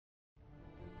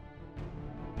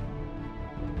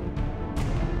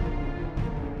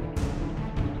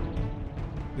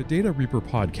The Data Reaper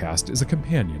podcast is a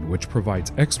companion which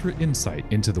provides extra insight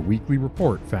into the weekly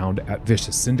report found at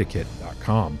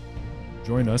vicioussyndicate.com.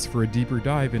 Join us for a deeper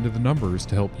dive into the numbers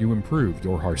to help you improve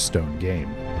your Hearthstone game.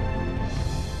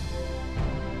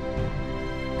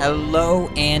 Hello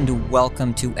and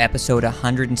welcome to episode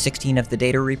 116 of the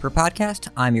Data Reaper podcast.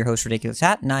 I'm your host, Ridiculous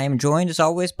Hat, and I am joined as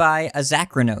always by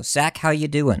Zakranos. Zach, how you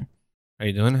doing? How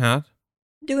you doing, Hat?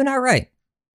 Doing all right.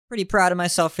 Pretty proud of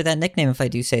myself for that nickname, if I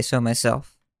do say so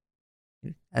myself.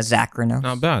 Zakranos.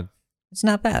 Not bad. It's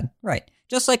not bad, right?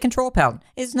 Just like Control Paladin,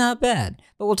 it's not bad.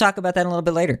 But we'll talk about that a little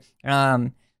bit later.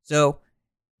 So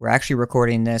we're actually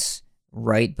recording this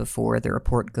right before the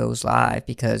report goes live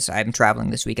because I'm traveling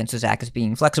this weekend, so Zach is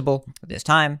being flexible at this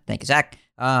time. Thank you, Zach.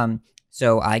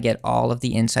 So I get all of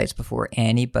the insights before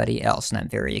anybody else, and I'm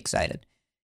very excited.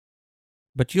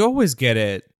 But you always get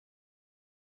it.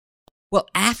 Well,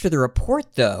 after the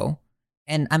report, though,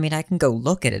 and I mean, I can go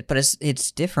look at it, but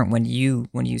it's different when you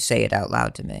say it out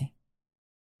loud to me.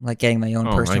 I'm like getting my own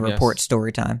personal report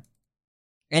story time.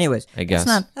 Anyways, I guess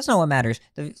that's not what matters.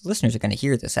 The listeners are going to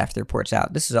hear this after the report's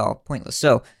out. This is all pointless.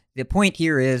 So the point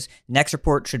here is next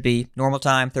report should be normal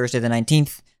time, Thursday the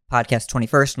 19th, podcast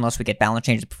 21st, unless we get balance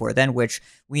changes before then, which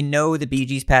we know the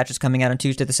BG's patch is coming out on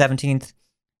Tuesday the 17th.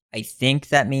 I think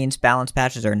that means balance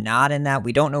patches are not in that.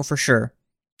 We don't know for sure,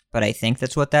 but I think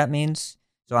that's what that means.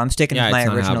 So I'm sticking with my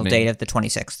original date of the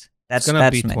 26th. That's going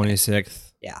to be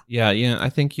 26th. Yeah. Yeah. I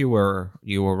think you were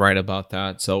right about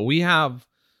that. So we have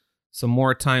some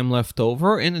more time left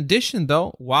over. In addition,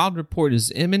 though, Wild Report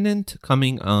is imminent,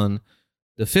 coming on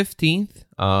the 15th,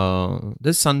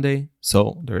 this Sunday.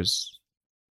 So there's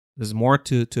more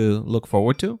to look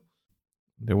forward to.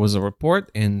 There was a report,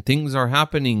 and things are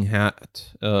happening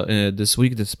this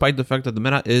week, despite the fact that the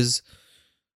meta is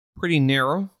pretty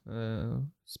narrow,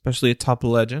 especially at top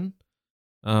legend.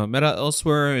 Meta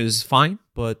elsewhere is fine,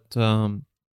 but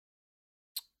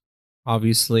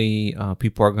obviously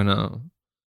people are going to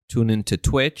tune into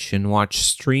Twitch and watch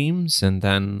streams and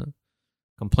then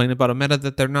complain about a meta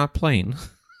that they're not playing.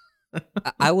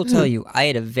 I will tell you, I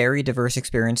had a very diverse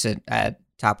experience at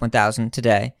Top 1000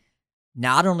 today.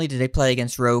 Not only did I play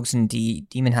against rogues and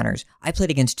demon hunters, I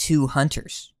played against 2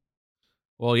 hunters.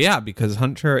 Well, yeah, because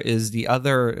Hunter is the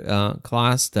other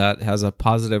class that has a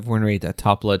positive win rate at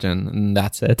top legend, and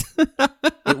that's it.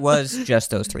 It was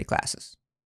just those 3 classes.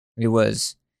 It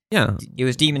was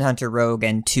Demon Hunter, Rogue,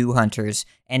 and 2 hunters,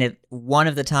 and one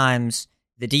of the times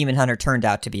the Demon Hunter turned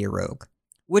out to be a rogue,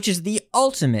 which is the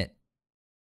ultimate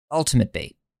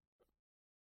bait.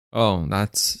 Oh,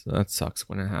 that sucks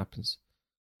when it happens.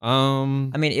 I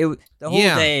mean, the whole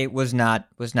day was not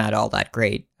all that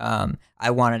great. I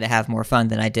wanted to have more fun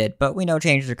than I did, but we know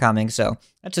changes are coming, so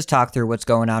let's just talk through what's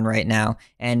going on right now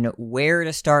and where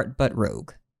to start but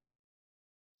Rogue.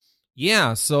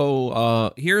 Yeah,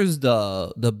 so here's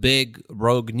the big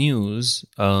Rogue news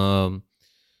for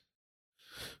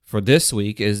this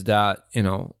week is that,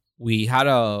 we had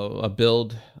a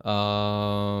build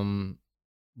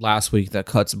last week that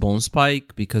cuts Bone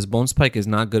Spike because Bone Spike is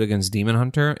not good against Demon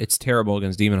Hunter. It's terrible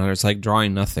against Demon Hunter. It's like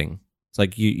drawing nothing. It's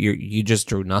like you just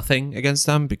drew nothing against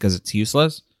them because it's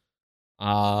useless.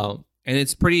 And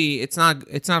it's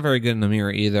not very good in the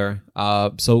mirror either.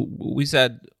 So we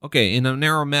said, okay, in a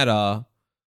narrow meta,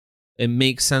 it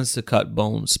makes sense to cut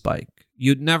Bone Spike.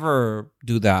 You'd never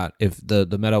do that if the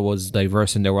meta was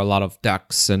diverse and there were a lot of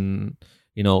decks and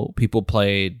people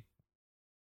played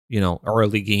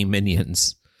early game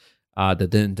minions that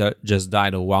didn't just die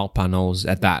to wild panos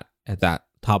at that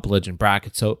top legend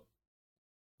bracket. So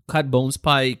cut Bone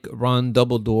Spike, run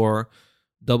double door,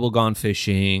 double gone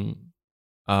fishing.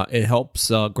 It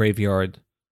helps graveyard.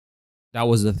 That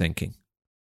was the thinking.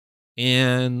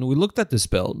 And we looked at this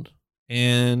build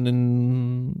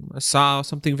and I saw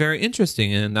something very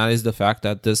interesting, and that is the fact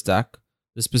that this deck,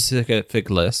 the specific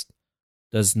list,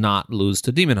 does not lose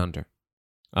to Demon Hunter.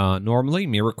 Normally,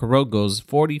 Miracle Rogue goes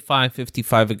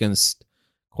 45-55 against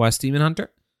Quest Demon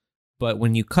Hunter, but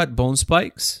when you cut Bone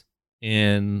Spikes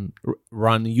and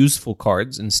run useful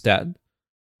cards instead,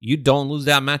 you don't lose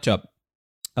that matchup.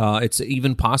 It's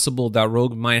even possible that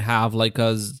Rogue might have like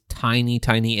a tiny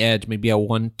edge, maybe a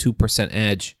 1-2%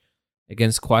 edge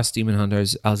against Quest Demon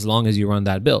Hunters as long as you run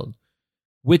that build,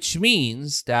 which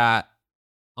means that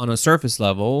on a surface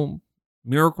level,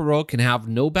 Miracle Rogue can have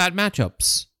no bad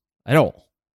matchups at all.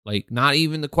 Like, not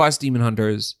even the Quest Demon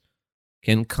Hunters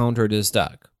can counter this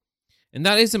deck. And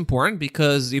that is important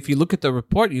because if you look at the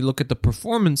report, you look at the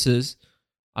performances,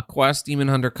 a Quest Demon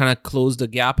Hunter kind of closed the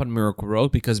gap on Miracle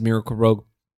Rogue because Miracle Rogue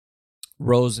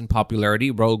rose in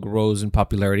popularity. Rogue rose in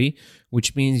popularity,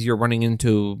 which means you're running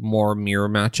into more mirror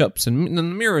matchups. And the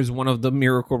mirror is one of the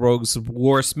Miracle Rogue's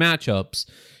worst matchups.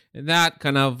 And that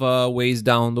kind of weighs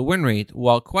down the win rate.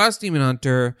 While Quest Demon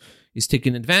Hunter is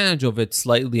taking advantage of its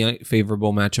slightly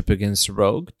favorable matchup against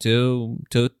Rogue to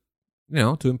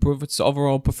improve its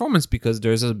overall performance, because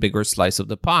there's a bigger slice of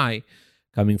the pie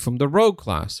coming from the Rogue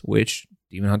class, which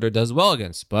Demon Hunter does well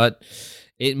against. But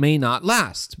it may not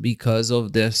last because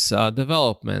of this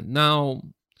development. Now,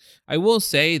 I will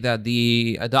say that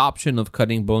the adoption of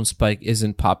cutting Bone Spike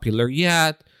isn't popular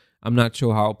yet. I'm not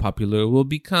sure how popular it will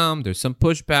become. There's some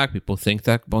pushback. People think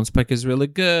that Bone Spike is really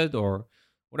good or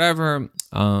whatever.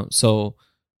 Who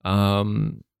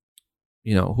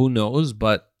knows?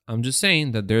 But I'm just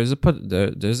saying that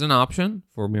there's an option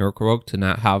for Miracle Rogue to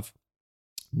not have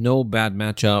no bad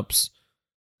matchups,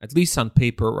 at least on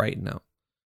paper right now.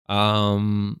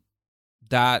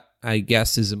 That, I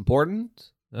guess, is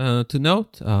important to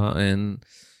note, and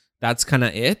that's kind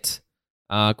of it.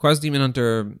 Quest Demon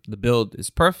Hunter, the build is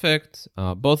perfect.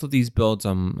 Both of these builds,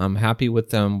 I'm happy with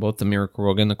them. Both the Miracle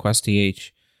Rogue and the Quest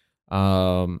TH,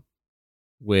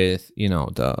 with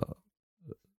the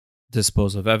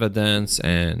Dispose of Evidence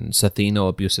and Sathino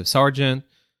Abusive Sergeant.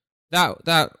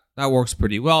 That works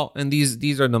pretty well, and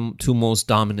these are the two most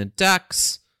dominant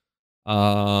decks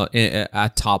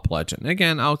at top legend.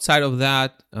 Again, outside of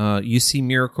that, you see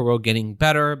Miracle Rogue getting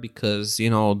better because the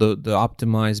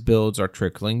optimized builds are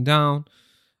trickling down,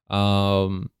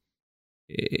 but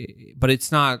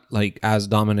it's not like as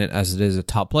dominant as it is at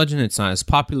top legend. It's not as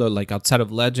popular. Like outside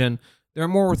of legend, there are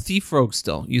more Thief Rogues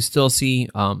still. You still see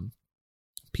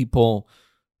people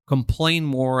complain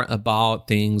more about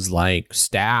things like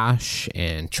Stash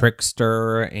and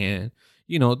Trickster and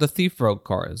the Thief Rogue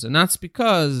cards, and that's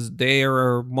because they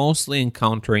are mostly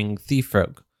encountering Thief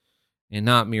Rogue and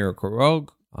not Miracle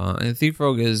Rogue. And Thief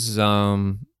Rogue is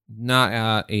not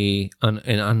at an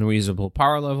unreasonable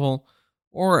power level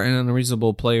or an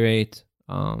unreasonable play rate.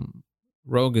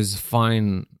 Rogue is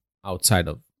fine outside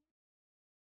of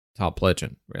top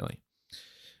legend, really.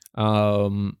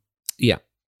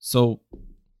 So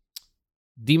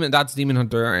that's Demon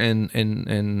Hunter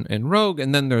and Rogue,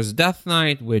 and then there's Death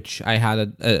Knight, which I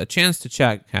had a chance to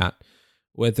check at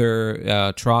whether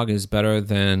Trog is better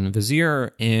than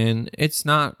Vizier, and it's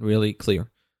not really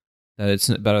clear that it's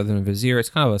better than Vizier. It's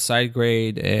kind of a side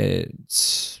grade.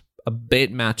 It's a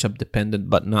bit matchup dependent,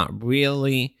 but not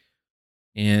really,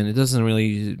 and it doesn't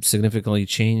really significantly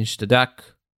change the deck's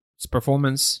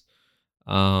performance.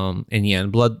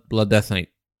 And Blood Death Knight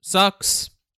sucks.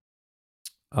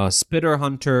 Spitter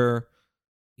Hunter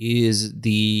is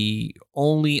the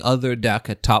only other deck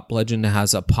at top legend that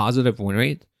has a positive win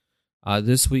rate.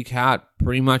 This week had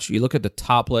pretty much, you look at the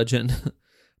top legend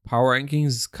power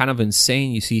rankings, kind of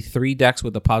insane. You see 3 decks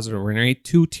with a positive win rate,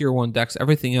 2 tier 1 decks.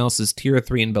 Everything else is tier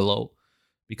 3 and below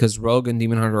because Rogue and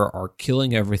Demon Hunter are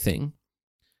killing everything.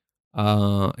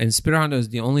 And Spitter Hunter is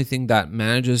the only thing that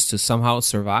manages to somehow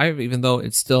survive, even though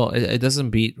it doesn't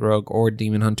beat Rogue or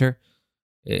Demon Hunter.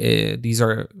 These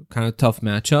are kind of tough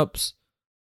matchups,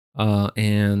 but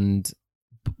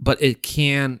it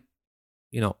can,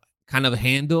 kind of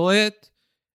handle it.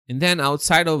 And then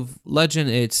outside of Legend,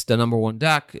 it's the number 1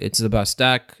 deck. It's the best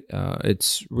deck.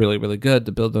 It's really, really good.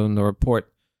 The build on the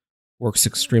report works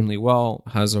extremely well.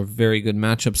 Has a very good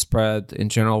matchup spread. In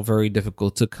general, very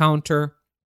difficult to counter.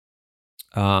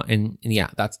 And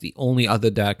that's the only other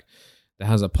deck that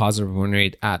has a positive win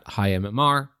rate at high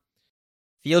MMR.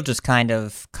 Field just kind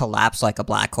of collapsed like a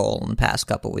black hole in the past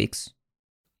couple weeks.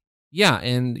 Yeah,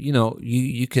 and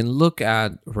you can look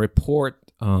at report.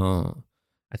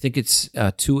 I think it's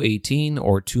 218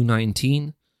 or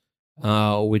 219,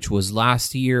 which was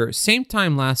last year, same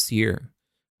time last year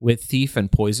with Thief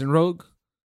and Poison Rogue,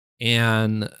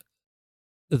 and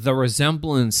the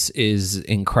resemblance is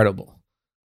incredible.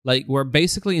 Like, we're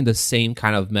basically in the same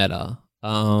kind of meta.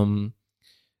 Not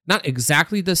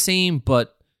exactly the same,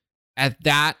 but at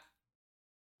that,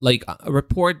 like,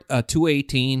 report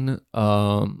 218,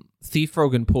 Thief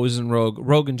Rogue and Poison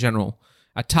Rogue in general,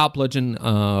 at top legend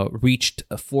reached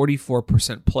a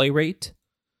 44% play rate.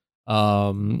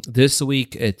 This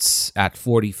week, it's at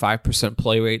 45%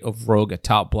 play rate of Rogue at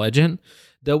top legend.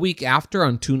 The week after,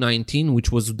 on 219,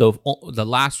 which was the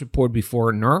last report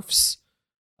before nerfs,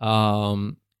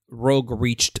 Rogue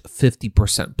reached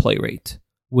 50% play rate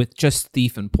with just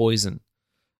Thief and Poison.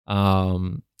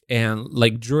 And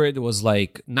like Druid was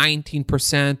like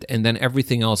 19%, and then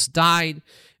everything else died.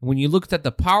 When you looked at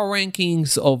the power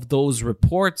rankings of those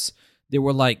reports, there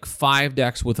were like 5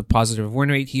 decks with a positive win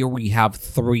rate. Here we have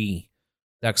 3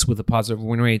 decks with a positive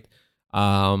win rate.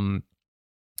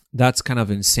 That's kind of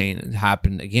insane. It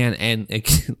happened again, and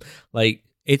like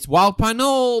it's Wild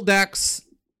Panel decks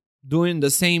doing the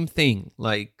same thing,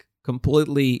 like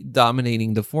completely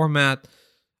dominating the format.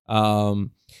 But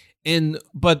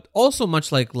also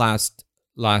much like last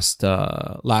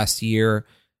year,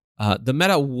 the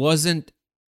meta wasn't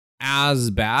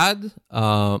as bad.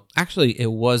 Actually,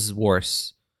 it was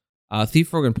worse.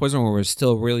 Thief Rogue and Poison Rogue were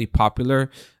still really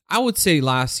popular. I would say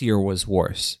last year was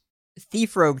worse.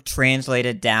 Thief Rogue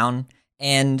translated down,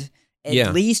 and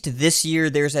at least this year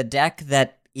there's a deck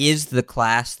that is the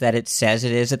class that it says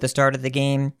it is at the start of the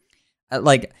game.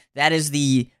 Like, that is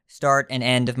the start and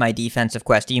end of my defensive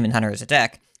quest, Demon Hunter as a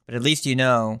deck, but at least you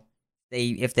know,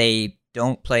 if they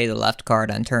don't play the left card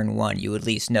on turn 1, you at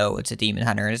least know it's a Demon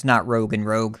Hunter, and it's not Rogue and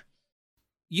Rogue.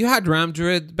 You had Ram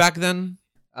Druid back then?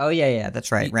 Oh, yeah,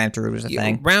 that's right. Ram Druid was a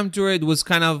thing. Ram Druid was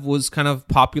kind of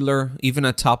popular, even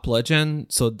at Top Legend,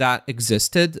 so that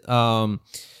existed.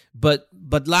 But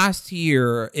last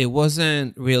year, it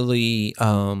wasn't really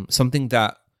something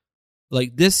that,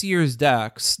 like, this year's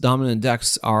decks, dominant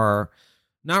decks, are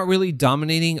not really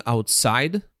dominating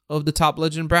outside of the Top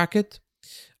Legend bracket.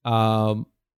 But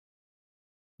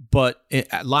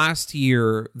last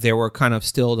year, they were kind of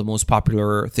still the most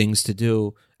popular things to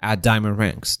do at Diamond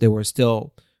ranks. They were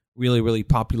still really, really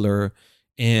popular.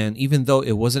 And even though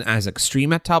it wasn't as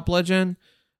extreme at Top Legend,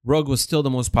 Rogue was still the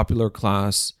most popular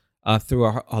class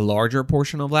through a larger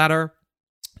portion of ladder.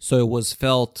 So it was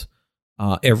felt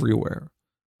everywhere.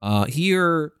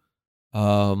 Here,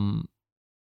 you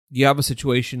have a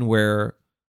situation where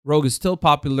Rogue is still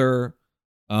popular.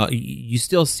 You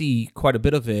still see quite a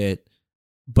bit of it,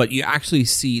 but you actually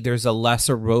see there's a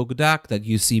lesser Rogue deck that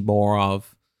you see more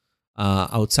of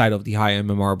outside of the high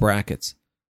MMR brackets.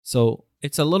 So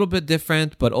it's a little bit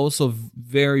different, but also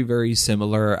very, very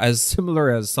similar as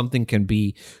something can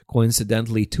be,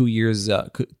 coincidentally, 2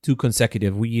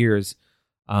 consecutive years.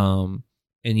 And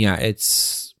yeah,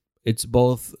 it's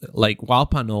both like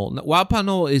Wild Panel. Wild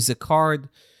Panel is a card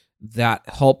that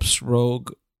helps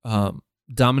Rogue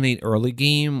dominate early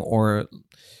game or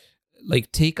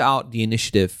like take out the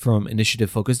initiative from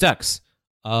initiative focused decks.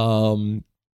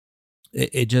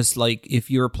 It just, like,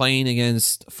 if you're playing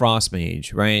against Frost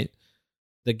Mage, right?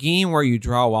 The game where you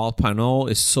draw Wild Panel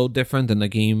is so different than the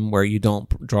game where you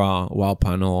don't draw Wild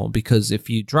Panel, because if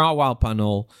you draw Wild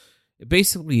Panel, it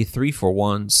basically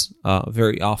 3-for-1s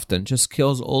very often just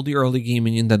kills all the early game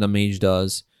minion that the mage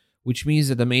does, which means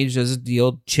that the mage doesn't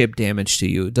deal chip damage to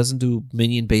you. It doesn't do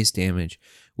minion based damage,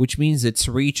 which means its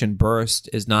reach and burst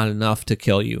is not enough to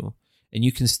kill you, and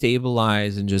you can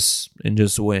stabilize and just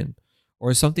win.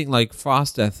 Or something like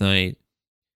Frost Death Knight,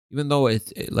 even though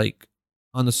it like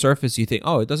on the surface you think,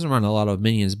 oh, it doesn't run a lot of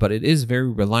minions, but it is very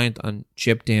reliant on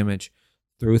chip damage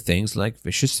through things like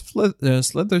Vicious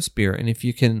Slither Spear. And if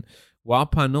you can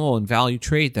Wild Panel and value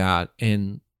trade that,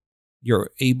 and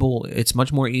it's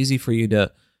much more easy for you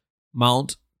to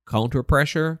mount counter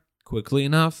pressure quickly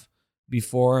enough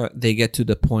before they get to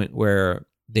the point where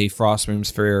they Frost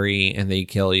Rim's Fury and they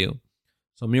kill you.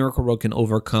 So Miracle Rogue can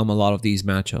overcome a lot of these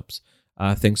matchups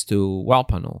thanks to Wild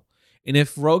Panel. And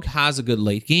if Rogue has a good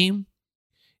late game,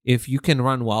 if you can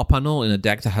run Wild Panel in a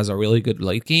deck that has a really good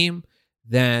late game,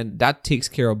 then that takes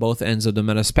care of both ends of the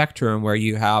meta spectrum, where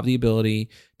you have the ability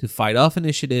to fight off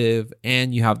initiative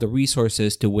and you have the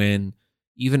resources to win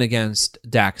even against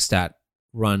decks that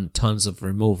run tons of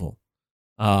removal.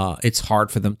 It's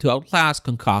hard for them to outlast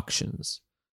Concoctions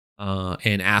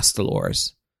and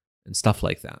Astalors and stuff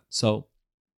like that. So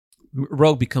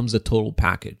Rogue becomes a total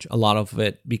package, a lot of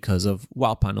it because of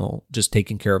Wild Panel just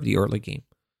taking care of the early game.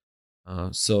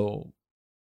 So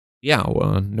yeah,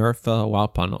 nerf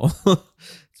Wild Panel.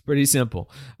 It's pretty simple.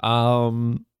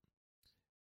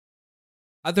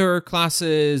 Other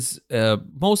classes,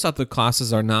 most other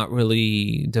classes are not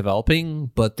really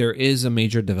developing, but there is a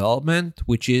major development,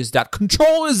 which is that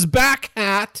Control is back,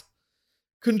 Hat.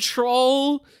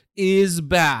 Control is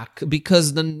back,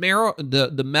 because the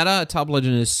meta at Top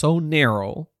Legend is so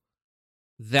narrow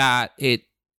that it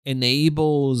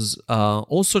enables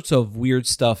all sorts of weird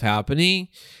stuff happening.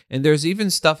 And there's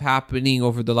even stuff happening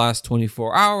over the last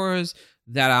 24 hours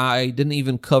that I didn't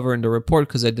even cover in the report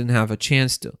because I didn't have a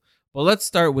chance to. But let's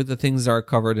start with the things that are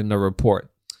covered in the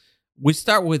report. We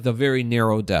start with a very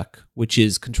narrow deck, which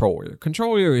is Control Warrior. Control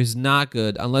Warrior is not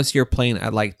good unless you're playing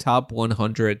at like top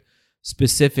 100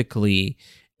 specifically.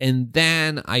 And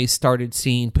then I started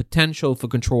seeing potential for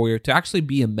Control Warrior to actually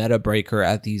be a meta breaker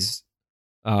at this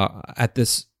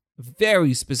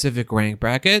very specific rank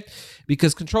bracket,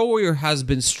 because Control Warrior has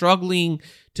been struggling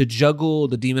to juggle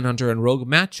the Demon Hunter and Rogue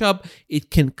matchup.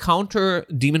 It can counter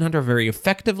Demon Hunter very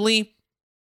effectively,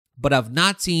 but I've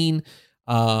not seen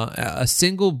a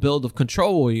single build of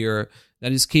Control Warrior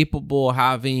that is capable of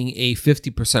having a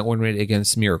 50% win rate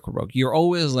against Miracle Rogue. You're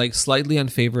always like slightly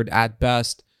unfavored at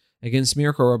best against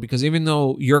Miracle Rogue, because even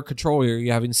though you're a Control Warrior,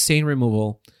 you have insane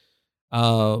removal.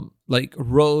 Like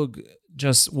Rogue,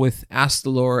 just with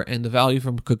Astalor and the value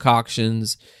from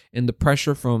concoctions and the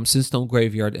pressure from Sinstone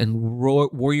Graveyard, and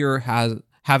Warrior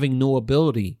having no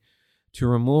ability to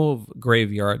remove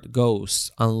Graveyard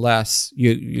Ghosts unless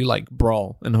you like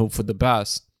brawl and hope for the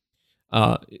best,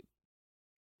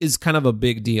 is kind of a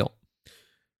big deal.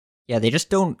 Yeah, they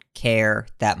just don't care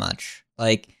that much.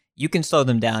 Like, you can slow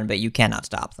them down, but you cannot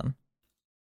stop them.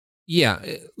 Yeah,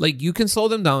 like you can slow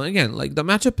them down. Again, like the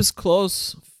matchup is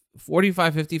close.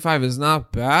 45-55 is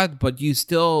not bad, but you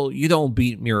don't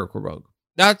beat Miracle Rogue.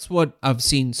 That's what I've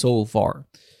seen so far.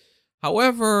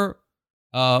 However,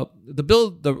 the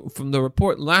build from the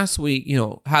report last week,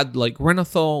 had like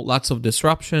Renathal, lots of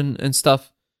disruption and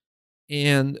stuff.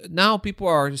 And now people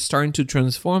are starting to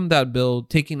transform that build,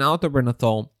 taking out the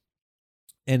Renathal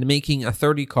and making a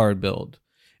 30-card build.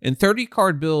 And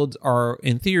 30-card builds are,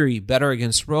 in theory, better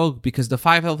against Rogue because the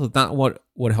 5 health is not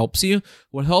what helps you.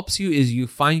 What helps you is you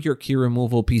find your key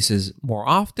removal pieces more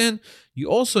often. You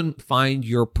also find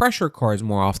your pressure cards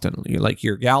more often. You like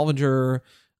your Galvager,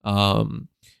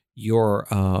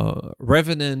 your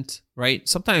Revenant, right?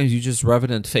 Sometimes you just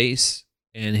Revenant face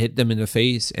and hit them in the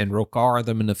face and Rokar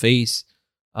them in the face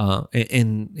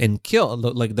and kill.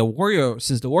 Like the Warrior,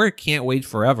 since the Warrior can't wait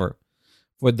forever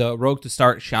for the Rogue to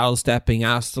start shadow stepping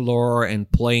Astalor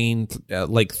and playing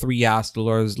like 3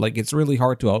 Astalors, like it's really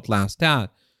hard to outlast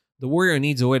that. The Warrior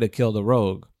needs a way to kill the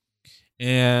Rogue.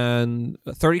 And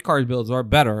 30 card builds are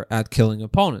better at killing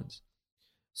opponents.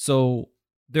 So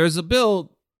there's a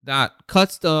build that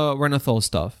cuts the Renathal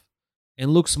stuff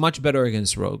and looks much better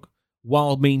against Rogue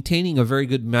while maintaining a very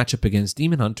good matchup against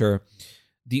Demon Hunter.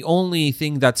 The only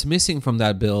thing that's missing from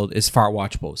that build is Far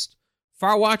Watch Post.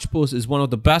 Far Watch Post is one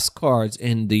of the best cards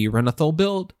in the Renathal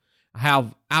build. I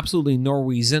have absolutely no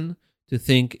reason to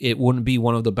think it wouldn't be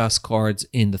one of the best cards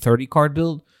in the 30 card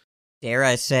build. Dare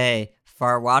I say,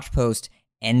 Far Watch Post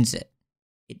ends it.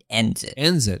 It ends it.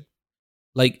 Ends it.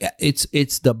 Like,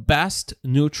 it's the best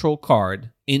neutral card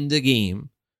in the game.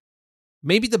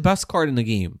 Maybe the best card in the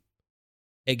game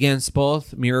against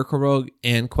both Miracle Rogue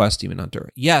and Quest Demon Hunter.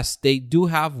 Yes, they do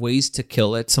have ways to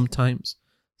kill it sometimes.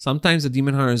 Sometimes the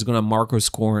Demon Hunter is going to Mark or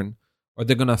Scorn, or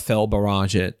they're going to Fel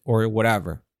Barrage it, or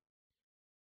whatever.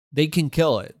 They can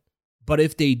kill it. But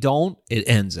if they don't, it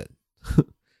ends it.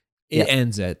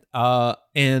 Ends it.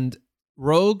 And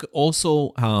Rogue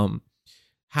also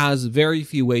has very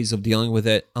few ways of dealing with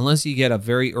it. Unless you get a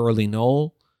very early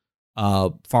null,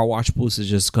 Far Watch Post is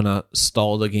just going to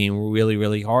stall the game really,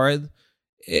 really hard.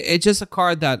 It's just a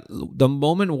card that the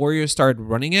moment Warriors started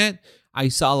running it, I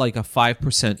saw like a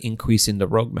 5% increase in the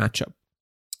Rogue matchup.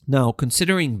 Now,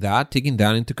 considering that, taking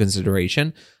that into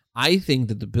consideration, I think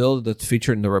that the build that's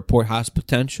featured in the report has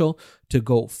potential to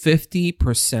go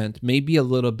 50%, maybe a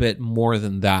little bit more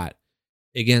than that,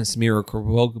 against Miracle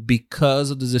Rogue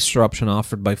because of the disruption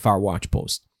offered by Far Watch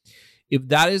Post. If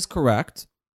that is correct,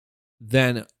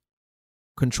 then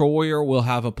Control Warrior will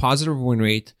have a positive win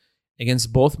rate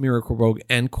against both Miracle Rogue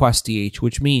and Quest DH,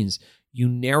 which means you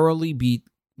narrowly beat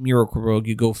Miracle Rogue,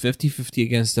 you go 50-50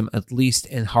 against them at least,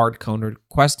 and hard countered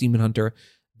Quest Demon Hunter.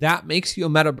 That makes you a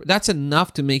meta. That's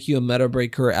enough to make you a meta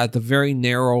breaker at the very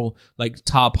narrow, like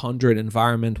top 100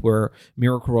 environment where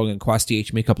Miracle Rogue and Quest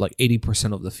DH make up like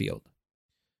 80% of the field.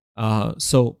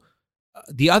 So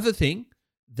the other thing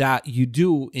that you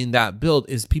do in that build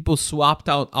is people swapped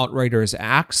out Outrider's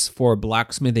Axe for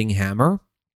Blacksmithing Hammer.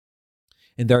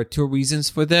 And there are 2 reasons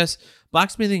for this.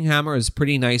 Blacksmithing Hammer is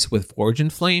pretty nice with Forge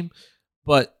and Flame,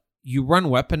 but you run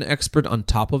Weapon Expert on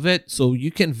top of it, so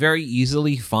you can very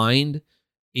easily find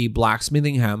a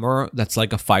Blacksmithing Hammer that's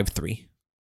like a 5-3.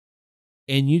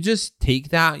 And you just take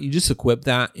that, you just equip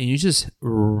that, and you just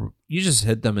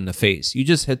hit them in the face. You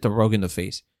just hit the Rogue in the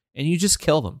face, and you just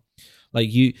kill them.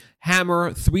 Like, you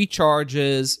hammer 3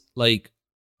 charges, like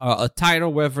a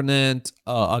Tidal Revenant,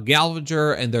 a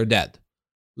Galvager, and they're dead.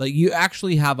 Like, you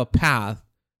actually have a path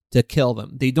to kill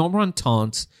them. They don't run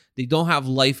taunts. They don't have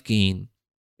life gain.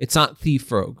 It's not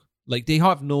Thief Rogue. Like, they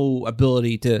have no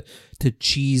ability to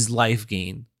cheese life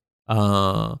gain.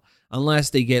 Unless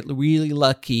they get really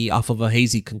lucky off of a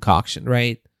hazy concoction,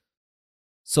 right?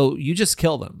 So you just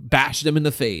kill them. Bash them in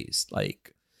the face.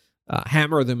 Like,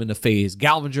 hammer them in the face.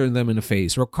 Galvager them in the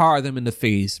face. Rokar them in the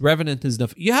face. Revenant is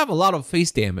the... You have a lot of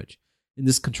face damage in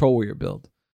this Control Warrior build.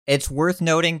 It's worth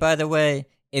noting, by the way,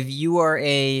 if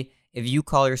you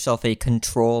call yourself a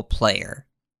control player,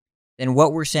 then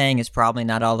what we're saying is probably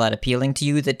not all that appealing to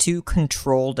you. The two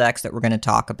control decks that we're going to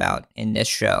talk about in this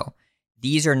show,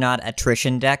 these are not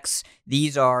attrition decks.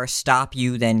 These are stop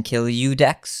you, then kill you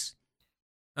decks.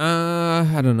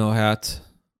 I don't know, Hat.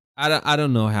 I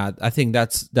don't know, Hat. I think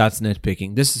that's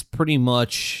nitpicking. This is pretty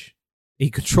much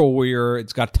a control warrior.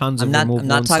 It's got tons of removal and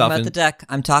stuff. I'm not talking about the deck.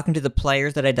 I'm talking to the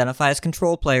players that identify as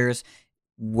control players.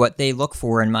 What they look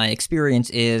for, in my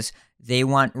experience, is they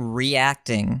want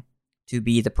reacting to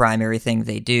be the primary thing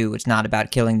they do. It's not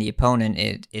about killing the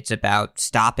opponent. It's about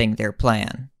stopping their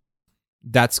plan.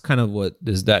 That's kind of what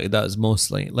this deck does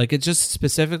mostly. Like, it's just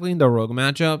specifically in the Rogue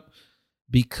matchup,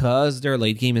 because their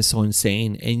late game is so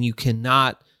insane, and you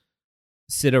cannot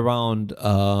sit around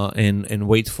and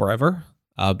wait forever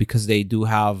because they do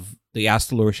have the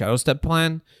Astalor Shadow Step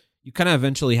plan. You kind of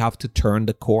eventually have to turn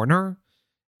the corner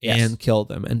and kill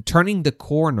them. And turning the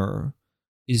corner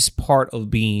is part of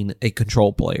being a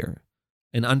control player,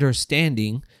 and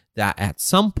understanding that at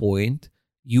some point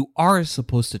you are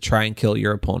supposed to try and kill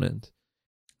your opponent.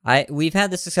 We've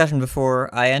had this discussion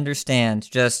before. I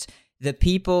understand. Just the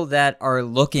people that are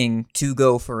looking to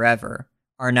go forever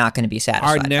are not going to be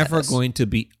satisfied. Are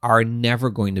never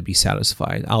going to be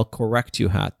satisfied. I'll correct you,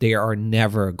 Hat. They are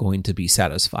never going to be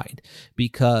satisfied,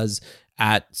 because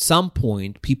at some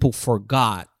point people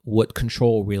forgot what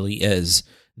control really is.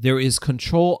 There is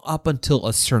control up until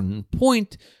a certain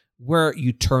point where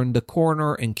you turn the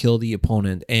corner and kill the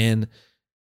opponent. And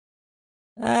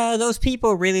those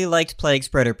people really liked Plague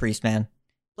Spreader Priest, man.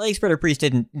 Plague Spreader Priest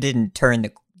didn't turn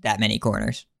that many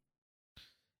corners.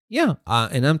 Yeah,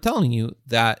 and I'm telling you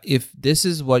that if this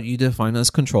is what you define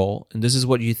as control, and this is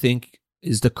what you think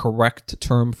is the correct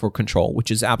term for control,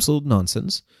 which is absolute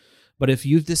nonsense, but if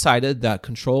you've decided that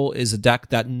control is a deck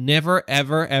that never,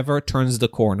 ever, ever turns the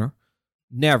corner,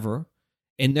 never,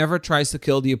 and never tries to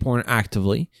kill the opponent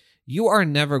actively, you are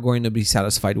never going to be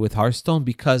satisfied with Hearthstone,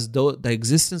 because the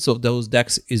existence of those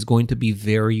decks is going to be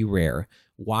very rare.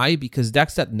 Why? Because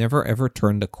decks that never, ever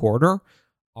turn the corner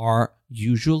are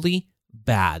usually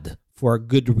bad for a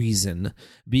good reason.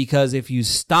 Because if you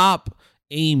stop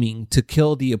aiming to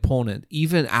kill the opponent,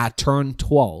 even at turn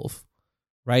 12,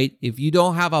 right? If you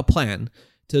don't have a plan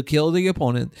to kill the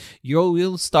opponent, you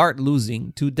will start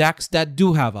losing to decks that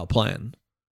do have a plan.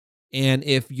 And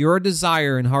if your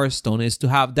desire in Hearthstone is to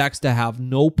have decks that have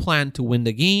no plan to win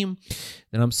the game,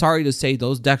 then I'm sorry to say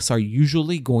those decks are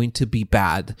usually going to be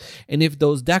bad. And if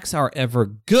those decks are ever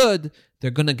good, they're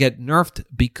going to get nerfed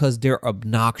because they're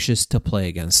obnoxious to play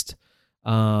against.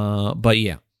 But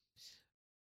yeah.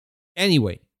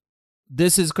 Anyway,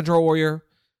 this is Control Warrior.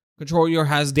 Control Warrior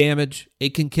has damage.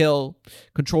 It can kill.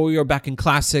 Control Warrior back in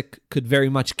Classic could very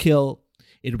much kill.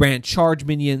 It ran Charge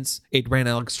Minions. It ran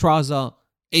Alexstrasza.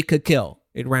 It could kill.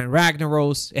 It ran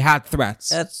Ragnaros. It had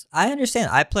threats. I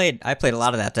understand. I played a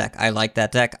lot of that deck. I like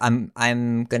that deck. I'm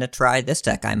gonna try this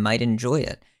deck. I might enjoy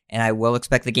it, and I will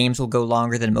expect the games will go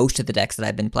longer than most of the decks that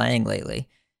I've been playing lately.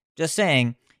 Just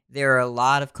saying, there are a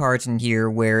lot of cards in here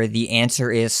where the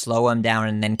answer is slow them down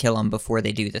and then kill them before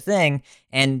they do the thing,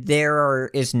 and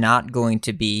is not going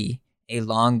to be a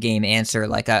long game answer,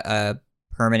 like a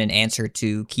permanent answer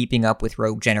to keeping up with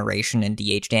Rogue Generation and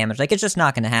DH damage. Like, it's just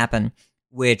not going to happen,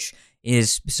 which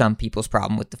is some people's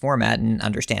problem with the format, and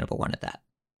understandable one at that.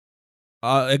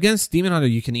 Against Demon Hunter,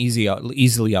 you can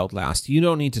easily outlast. You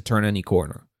don't need to turn any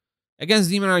corner. Against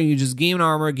Demon Hunter, you just gain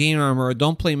armor.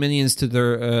 Don't play minions to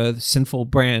their sinful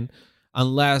brand,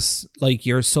 unless like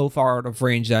you're so far out of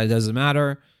range that it doesn't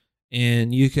matter,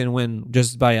 and you can win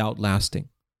just by outlasting.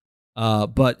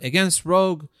 But against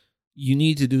Rogue, you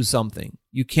need to do something.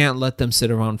 You can't let them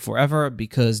sit around forever,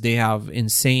 because they have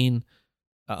insane...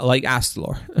 like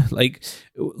Astalor,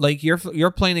 like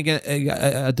you're playing against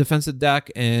a defensive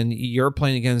deck, and you're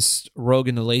playing against Rogue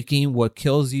in the late game. What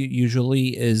kills you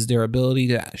usually is their ability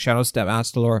to Shadow Step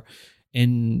Astalor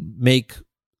and make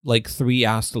like 3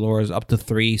 Astalors, up to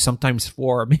 3, sometimes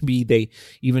 4. Maybe they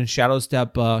even Shadow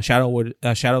Step Shadow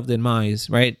of the Demise,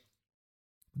 right?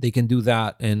 They can do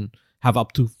that and have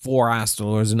up to 4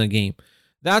 Astalors in a game.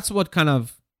 That's what kind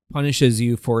of punishes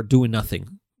you for doing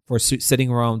nothing, for sitting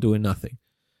around doing nothing.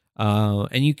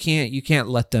 And you can't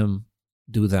let them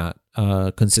do that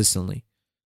consistently.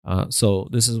 So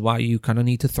this is why you kind of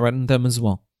need to threaten them as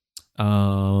well.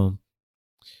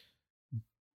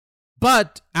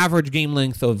 But average game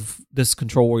length of this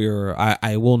Control Warrior,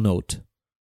 I will note,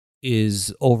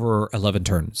 is over 11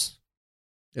 turns.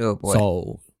 Oh boy!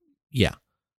 So yeah.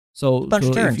 So bunch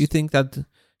of turns. If you think that,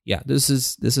 Yeah, this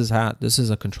is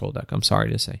a control deck. I'm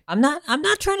sorry to say. I'm not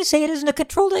trying to say it isn't a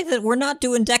control deck. That we're not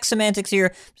doing deck semantics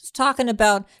here. I'm just talking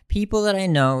about people that I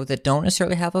know that don't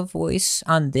necessarily have a voice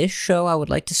on this show. I would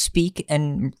like to speak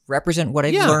and represent what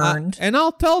I've learned. And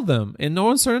I'll tell them in no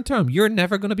uncertain term, you're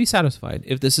never going to be satisfied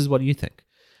if this is what you think.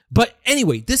 But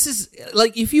anyway, this is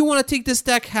like, if you want to take this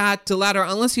deck hat to ladder,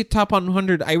 unless you're top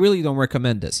 100, I really don't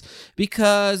recommend this,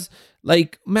 because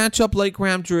like matchup like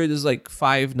Ram Druid is like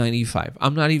 595.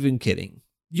 I'm not even kidding.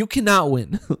 You cannot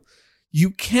win.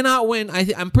 You cannot win.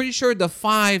 I'm pretty sure the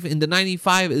 5 in the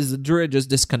 95 is the Druid just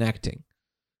disconnecting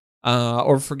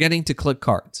or forgetting to click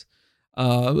cards.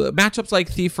 Matchups like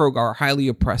Thief Rogue are highly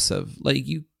oppressive. Like,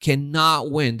 you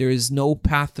cannot win. There is no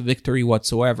path to victory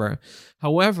whatsoever.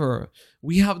 However,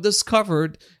 we have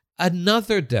discovered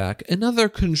another deck, another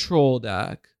control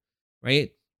deck,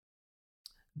 right?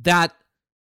 That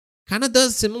kind of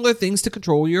does similar things to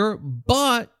Control Warrior,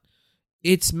 but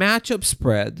its matchup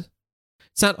spread,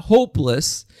 it's not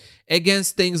hopeless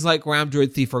against things like Ram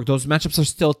Druid, Thief Rogue. Those matchups are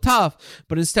still tough,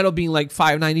 but instead of being like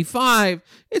 595,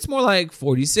 it's more like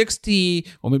 40-60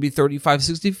 or maybe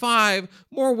 35-65,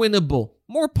 more winnable,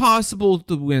 more possible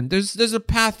to win. There's a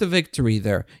path to victory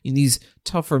there in these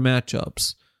tougher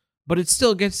matchups, but it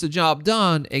still gets the job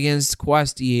done against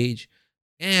Quest EH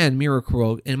and Miracle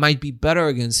Rogue, and might be better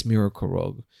against Miracle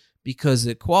Rogue, because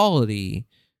the quality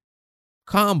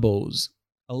combos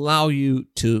allow you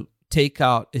to take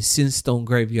out a Sinstone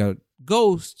Graveyard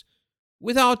Ghost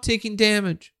without taking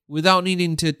damage, without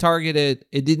needing to target it.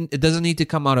 It doesn't need to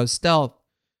come out of stealth.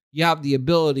 You have the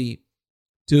ability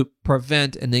to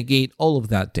prevent and negate all of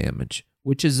that damage,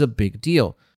 which is a big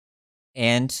deal.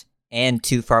 And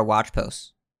 2 far watch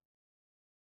posts.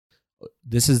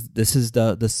 This is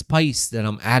the spice that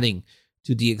I'm adding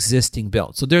to the existing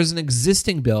build. So there's an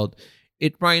existing build.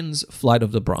 It runs Flight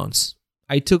of the Bronze.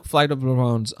 I took Flight of the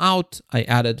Bronze out. I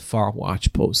added Far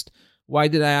Watch Post. Why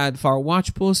did I add Far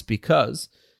Watch Post? Because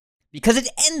it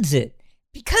ends it.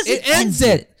 Because it ends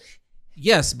it.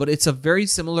 Yes, but it's a very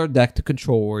similar deck to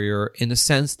Control Warrior in the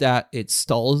sense that it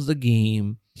stalls the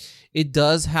game. It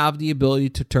does have the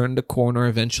ability to turn the corner,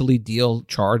 eventually deal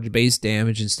charge-based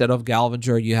damage. Instead of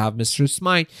Galvanger, you have Mr.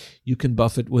 Smite. You can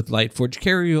buff it with Lightforge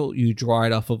Carriel. You draw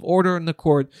it off of Order in the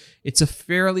Court. It's a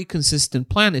fairly consistent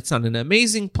plan. It's not an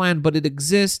amazing plan, but it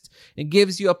exists and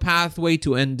gives you a pathway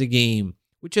to end the game,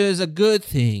 which is a good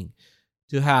thing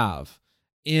to have.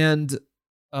 And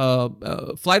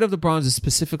Flight of the Bronze is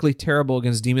specifically terrible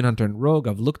against Demon Hunter and Rogue.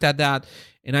 I've looked at that,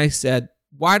 and I said,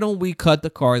 why don't we cut the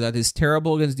card that is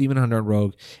terrible against Demon Hunter and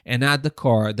Rogue and add the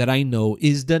card that I know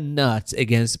is the nuts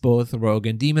against both Rogue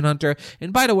and Demon Hunter?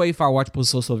 And by the way, Far Watch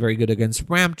Post is also very good against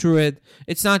Ram Druid.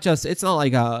 It's not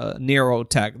like a narrow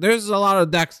tech. There are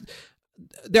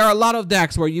a lot of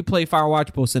decks where you play Far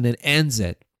Watch Post and it ends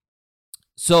it.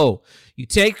 So you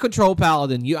take Control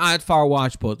Paladin, you add Far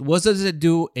Watch Post. What does it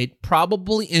do? It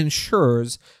probably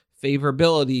ensures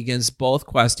favorability against both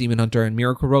Quest Demon Hunter and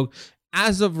Miracle Rogue.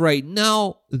 As of right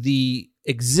now, the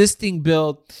existing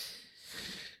build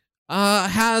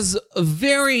has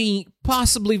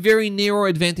possibly very narrow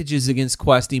advantages against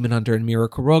Quest Demon Hunter and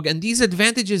Miracle Rogue. And these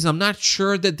advantages, I'm not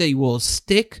sure that they will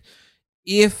stick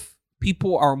if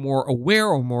people are more aware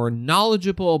or more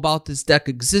knowledgeable about this deck.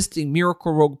 Existing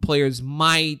Miracle Rogue players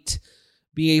might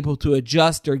be able to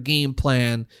adjust their game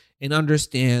plan and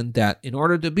understand that in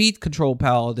order to beat Control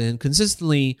Paladin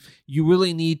consistently, you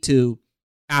really need to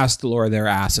Astalor their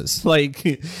asses.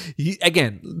 Like,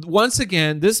 once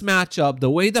again, this matchup, the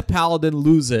way the Paladin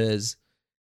loses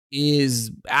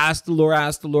is Astalor.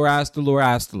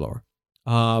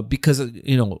 Because,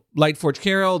 Lightforge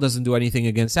Carriel doesn't do anything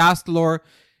against Astalor.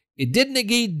 It did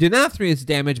negate Denathrius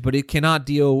damage, but it cannot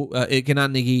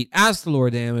negate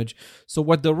Astalor damage. So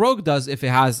what the Rogue does, if it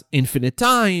has infinite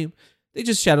time, they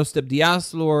just Shadow Step the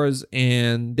Astalors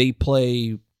and they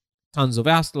play tons of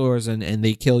Astalors and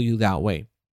they kill you that way.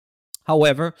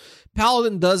 However,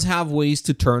 Paladin does have ways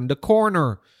to turn the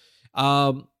corner.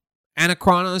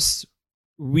 Anachronos,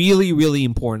 really, really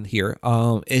important here.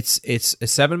 It's a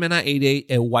 7-mana 8/8.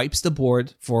 It wipes the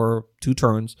board for 2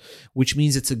 turns, which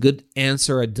means it's a good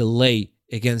answer, a delay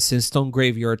against Sinstone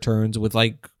Graveyard turns with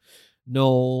like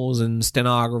Knolls and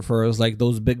Stenographers, like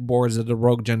those big boards that the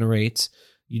Rogue generates.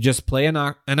 You just play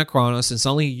Anachronos, and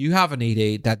suddenly you have an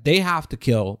 8/8 that they have to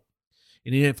kill.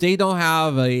 And if they don't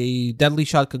have a Deadly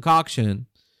Shot Concoction,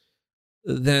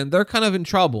 then they're kind of in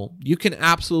trouble. You can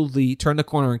absolutely turn the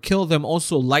corner and kill them.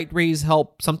 Also, Light Rays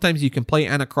help. Sometimes you can play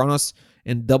Anachronos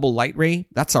and double Light Ray.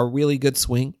 That's a really good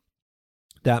swing.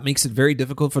 That makes it very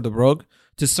difficult for the Rogue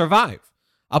to survive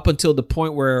up until the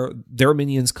point where their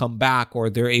minions come back or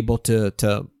they're able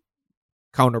to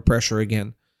counter pressure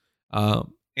again.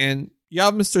 And you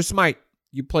have Mr. Smite.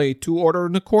 You play 2 Order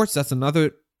in the Courts. That's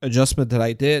another adjustment that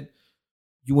I did.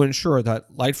 You ensure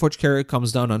that Lightforge Carrier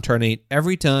comes down on turn 8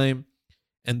 every time.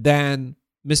 And then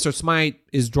Mr. Smite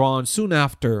is drawn soon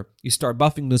after. You start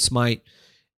buffing the Smite.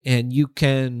 And you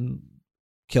can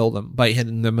kill them by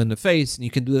hitting them in the face. And you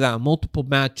can do that in multiple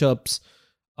matchups.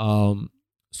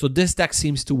 So this deck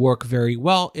seems to work very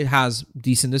well. It has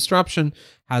decent disruption,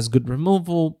 has good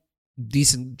removal,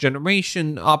 decent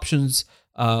generation options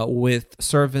with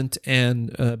Servant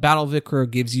and Battle Vicar.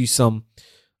 Gives you some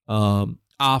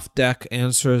off-deck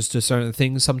answers to certain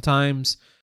things sometimes.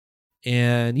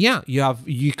 And yeah,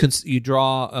 you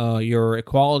draw your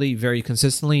equality very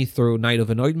consistently through Knight of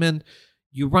Anointment.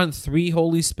 You run 3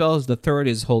 holy spells. The third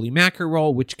is Holy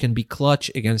Mackerel, which can be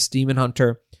clutch against Demon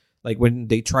Hunter. Like when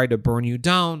they try to burn you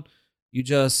down, you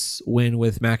just win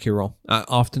with Mackerel.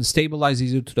 Often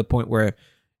stabilizes you to the point where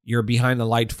you're behind the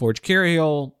Lightforge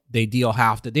Carrier. They deal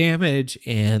half the damage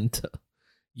and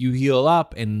you heal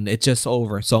up and it's just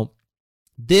over. So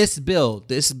this build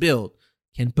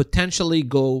can potentially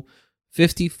go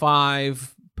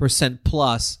 55%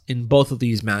 plus in both of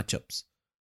these matchups.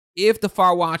 If the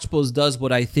Far Watch Post does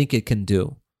what I think it can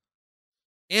do,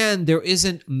 and there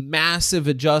isn't massive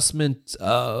adjustment,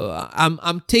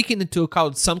 I'm taking into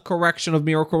account some correction of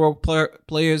Miracle Rogue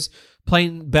players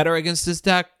playing better against this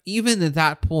deck. Even at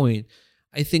that point,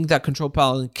 I think that Control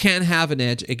Paladin can have an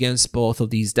edge against both of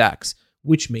these decks,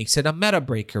 which makes it a meta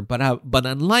breaker. But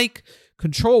unlike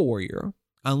Control Warrior,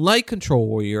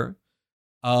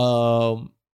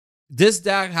 this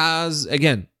deck has,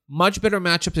 again, much better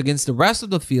matchups against the rest of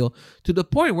the field to the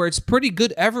point where it's pretty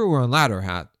good everywhere on Ladder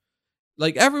Hat.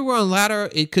 Like everywhere on Ladder,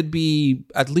 it could be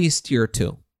at least tier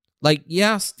 2. Like,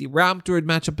 yes, the Ram Druid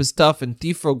matchup is tough and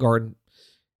Thief Guard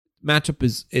matchup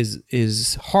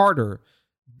is harder,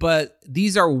 but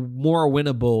these are more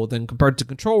winnable than compared to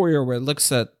Control Warrior, where it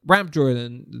looks at Ram Druid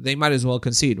and they might as well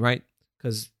concede, right?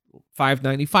 Because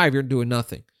 595, you're doing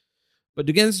nothing. But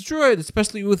against Druid,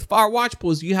 especially with Far Watch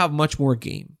Pools, you have much more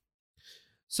game.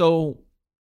 So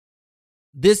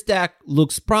this deck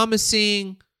looks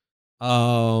promising.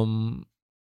 I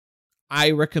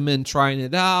recommend trying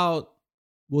it out.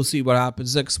 We'll see what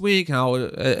happens next week. How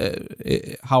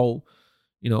the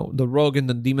Rogue and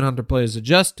the Demon Hunter players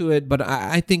adjust to it. But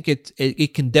I think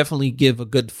it can definitely give a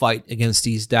good fight against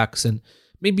these decks and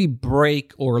maybe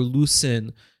break or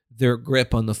loosen their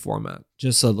grip on the format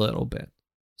just a little bit.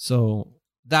 So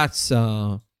that's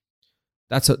the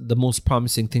most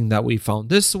promising thing that we found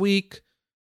this week.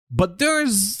 But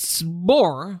there's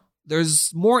more.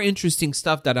 There's more interesting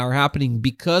stuff that are happening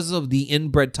because of the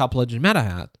inbred Top Legend meta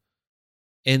hat.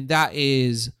 And that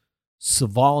is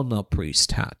Svalna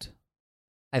Priest hat.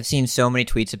 I've seen so many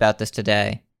tweets about this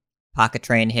today. Pocket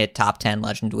Train hit top 10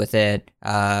 Legend with it.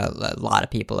 A lot of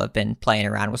people have been playing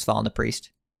around with Svalna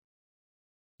Priest.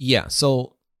 Yeah,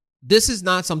 so this is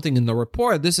not something in the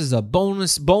report. This is a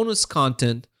bonus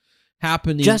content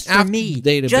happening just for after me.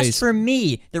 the database. Just for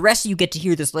me. The rest of you get to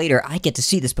hear this later. I get to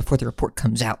see this before the report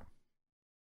comes out.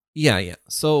 Yeah.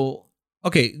 So,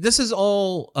 okay, this is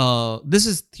all, this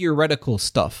is theoretical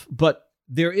stuff, but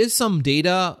there is some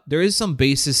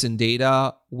basis in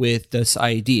data with this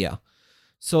idea.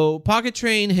 So, Pocket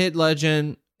Train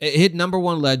hit number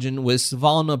 1 Legend with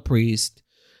Svalna Priest,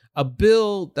 a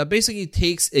build that basically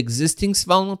takes existing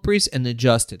Svalna Priest and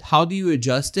adjusts it. How do you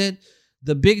adjust it?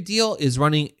 The big deal is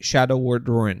running Shadow Word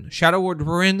Ruin. Shadow Word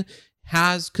Ruin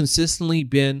has consistently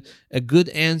been a good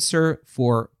answer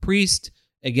for Priest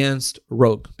against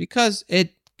Rogue because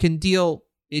it can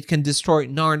destroy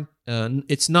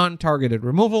its non-targeted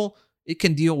removal. It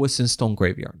can deal with Sinstone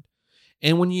Graveyard.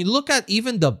 And when you look at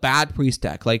even the bad Priest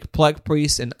deck, like Plague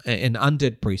Priest and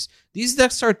Undead Priest, these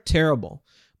decks are terrible.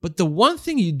 But the one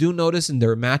thing you do notice in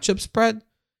their matchup spread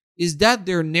is that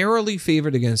they're narrowly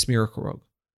favored against Miracle Rogue.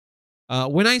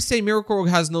 When I say Miracle Rogue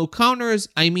has no counters,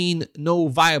 I mean no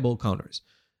viable counters.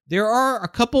 There are a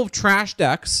couple of trash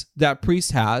decks that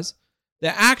Priest has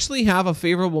that actually have a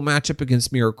favorable matchup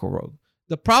against Miracle Rogue.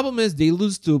 The problem is they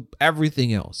lose to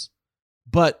everything else.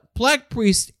 But Plague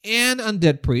Priest and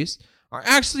Undead Priest are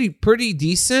actually pretty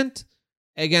decent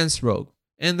against Rogue.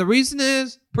 And the reason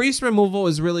is Priest removal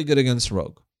is really good against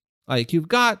Rogue. Like, you've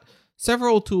got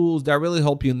several tools that really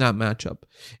help you in that matchup.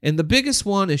 And the biggest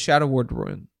one is Shadow Word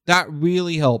Ruin. That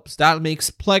really helps. That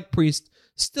makes Plague Priest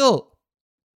still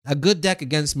a good deck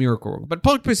against Miracle Rogue. But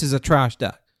Plague Priest is a trash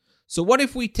deck. So what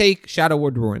if we take Shadow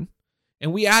Word Ruin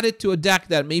and we add it to a deck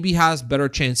that maybe has better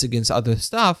chance against other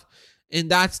stuff?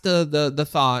 And that's the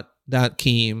thought that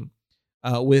came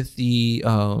with the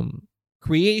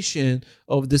creation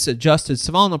of this adjusted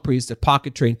Svalna Priest that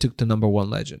Pocket Train took to number 1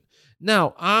 legend.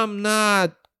 Now, I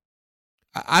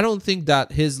don't think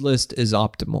that his list is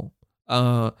optimal.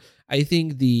 I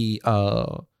think the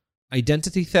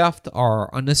identity theft are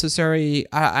unnecessary.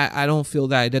 I don't feel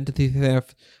that identity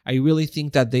theft. I really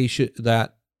think that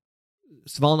that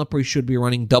Svalna Priest should be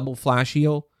running double Flash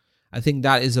Heal. I think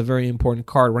that is a very important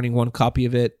card, running 1 copy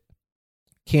of it.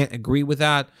 Can't agree with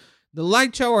that. The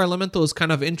Light Shower Elemental is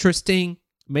kind of interesting.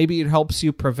 Maybe it helps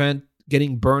you prevent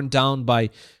getting burned down by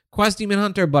Quest Demon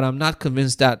Hunter, but I'm not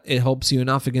convinced that it helps you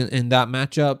enough in that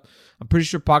matchup. I'm pretty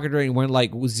sure Pocket Train went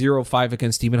like 0-5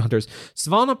 against Demon Hunters.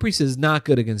 Svalna Priest is not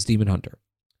good against Demon Hunter.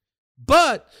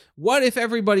 But what if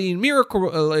everybody in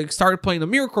Miracle started playing a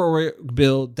Miracle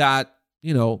build that,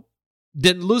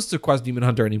 didn't lose to Quest Demon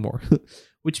Hunter anymore?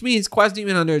 Which means Quest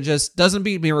Demon Hunter just doesn't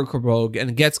beat Miracle Rogue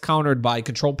and gets countered by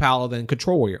Control Paladin and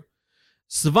Control Warrior.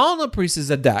 Svalna Priest is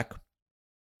a deck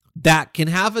that can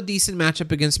have a decent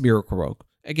matchup against Miracle Rogue.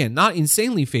 Again, not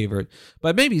insanely favored,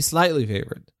 but maybe slightly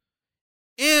favored.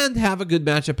 And have a good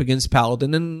matchup against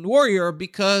Paladin and Warrior,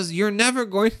 because you're never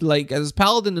going to, as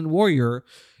Paladin and Warrior,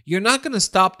 you're not going to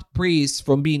stop the Priest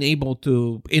from being able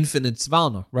to infinite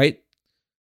Svalna, right?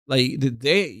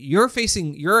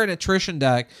 You're an attrition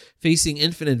deck facing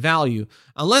infinite value.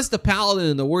 Unless the Paladin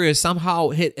and the Warrior somehow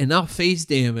hit enough face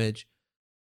damage,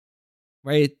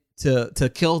 right,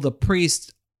 to kill the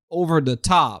Priest over the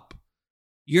top,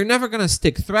 you're never going to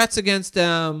stick threats against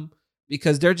them,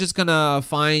 because they're just going to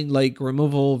find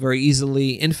removal very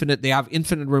easily. They have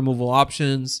infinite removal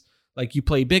options. You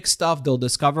play big stuff, they'll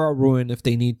discover a ruin if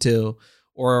they need to.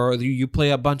 Or you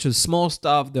play a bunch of small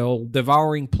stuff, they'll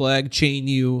Devouring Plague chain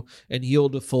you and heal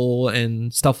the full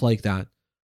and stuff like that.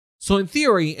 So in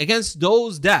theory, against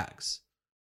those decks,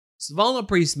 Svalna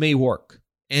Priest may work.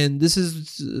 And this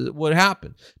is what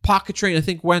happened. Pocket Train, I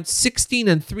think, went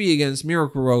 16-3 against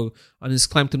Miracle Rogue on his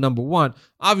climb to number 1.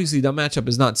 Obviously, the matchup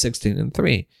is not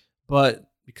 16-3, but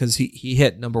because he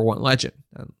hit number 1 legend.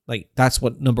 That's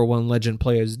what number 1 legend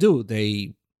players do.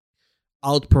 They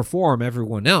outperform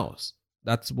everyone else.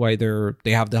 That's why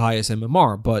they have the highest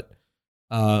MMR. But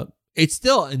it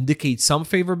still indicates some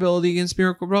favorability against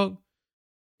Miracle Rogue.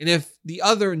 And if the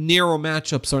other narrow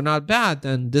matchups are not bad,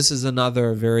 then this is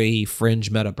another very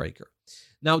fringe meta breaker.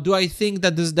 Now, do I think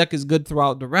that this deck is good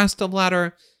throughout the rest of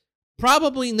ladder?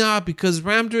 Probably not, because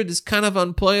Ramdred is kind of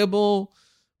unplayable.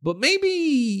 But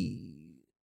maybe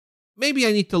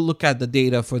I need to look at the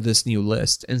data for this new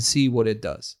list and see what it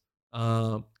does.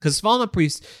 Because Svalna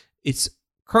Priest, its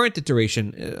current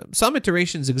iteration, some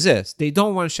iterations exist. They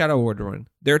don't want Shadow Order.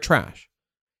 They're trash.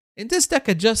 And this deck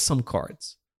adjusts some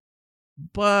cards.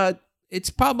 But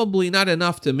it's probably not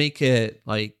enough to make it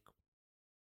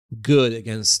good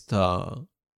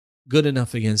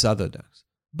enough against other decks.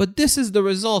 But this is the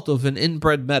result of an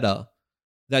inbred meta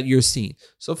that you're seeing.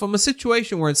 So from a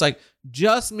situation where it's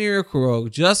just Miracle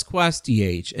Rogue, just Quest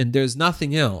DH, and there's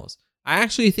nothing else, I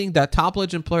actually think that top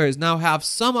legend players now have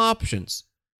some options.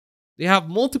 They have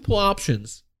multiple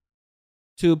options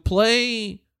to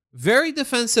play very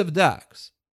defensive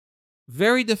decks.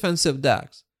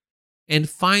 And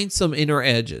find some inner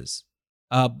edges.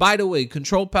 By the way,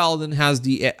 Control Paladin has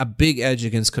a big edge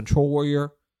against Control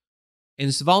Warrior. And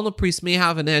Svalna Priest may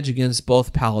have an edge against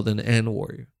both Paladin and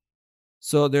Warrior.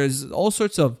 So there's all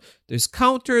sorts of... There's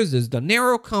counters, there's the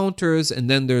narrow counters, and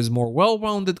then there's more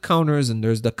well-rounded counters, and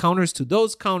there's the counters to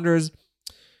those counters.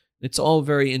 It's all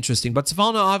very interesting. But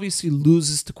Svalna obviously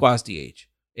loses to Quest DH.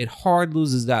 It hard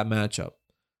loses that matchup.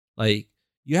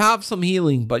 You have some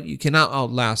healing, but you cannot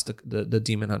outlast the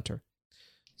Demon Hunter.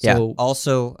 Yeah.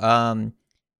 Also,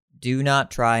 do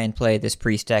not try and play this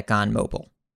Priest deck on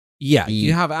mobile. Yeah,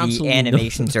 you have absolutely the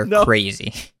animations are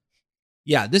crazy.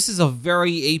 Yeah, this is a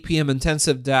very APM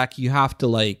intensive deck. You have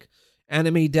to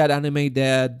animate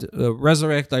dead,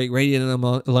 resurrect Radiant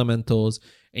Elementals,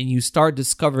 and you start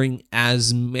discovering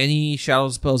as many shadow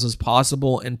spells as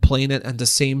possible and playing it at the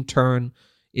same turn.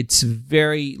 It's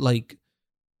very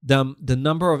the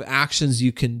number of actions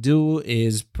you can do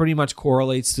is pretty much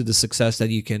correlates to the success that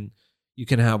you can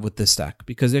have with this deck.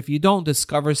 Because if you don't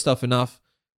discover stuff enough,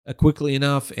 quickly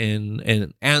enough,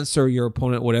 and answer your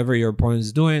opponent, whatever your opponent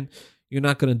is doing, you're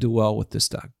not going to do well with this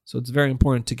deck. So it's very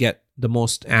important to get the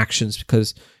most actions,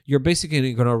 because you're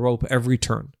basically going to rope every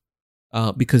turn.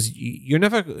 Because you're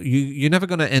never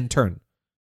going to end turn.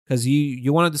 Because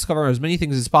you want to discover as many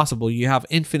things as possible. You have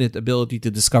infinite ability to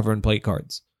discover and play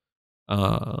cards.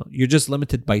 You're just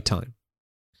limited by time.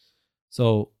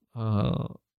 So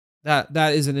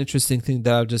that is an interesting thing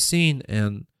that I've just seen,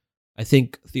 and I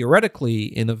think theoretically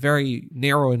in a very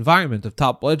narrow environment of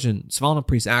top legend, Svalna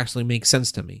Priest actually makes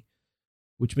sense to me.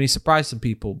 which may surprise some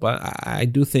people, but I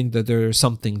do think that there's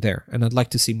something there, and I'd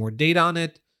like to see more data on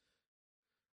it.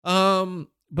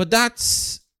 But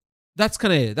that's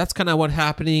kind of it. That's kind of what's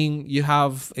happening. You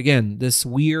have, again, this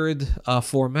weird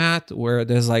format where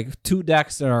there's like 2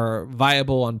 decks that are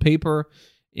viable on paper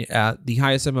at the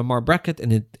highest MMR bracket,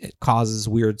 and it causes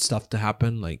weird stuff to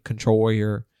happen, like Control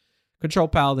Warrior, Control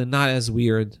Paladin, not as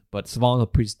weird, but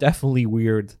Svalna Priest, definitely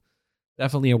weird.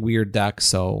 Definitely a weird deck,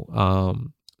 so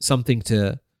something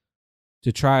to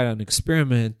try and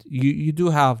experiment. You do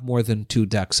have more than 2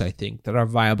 decks, I think, that are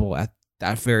viable at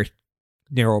that very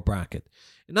narrow bracket.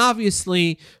 And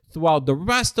obviously, throughout the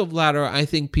rest of ladder, I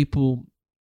think people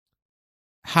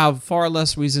have far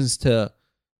less reasons to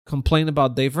complain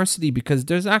about diversity, because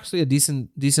there's actually a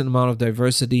decent amount of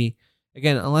diversity.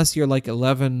 Again, unless you're like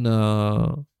 11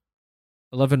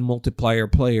 multiplier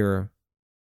player,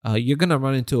 you're gonna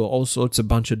run into all sorts of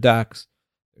bunch of decks.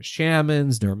 There's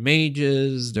shamans, there are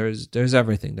mages, there's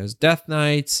everything. There's Death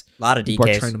Knights. A lot of People are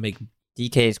DKs. trying to make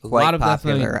DK is a lot quite of Death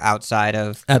popular Knight outside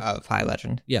of High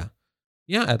Legend. Yeah,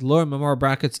 at lower MMR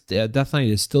brackets, Death Knight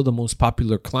is still the most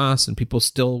popular class, and people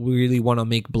still really want to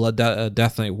make Blood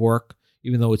Death Knight work,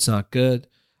 even though it's not good.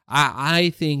 I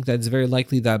think that it's very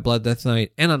likely that Blood Death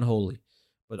Knight and Unholy,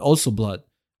 but also Blood,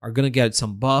 are going to get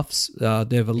some buffs.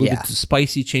 They've alluded to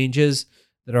spicy changes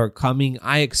that are coming.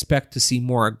 I expect to see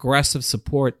more aggressive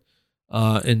support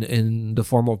in the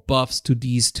form of buffs to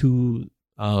these 2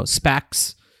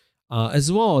 specs.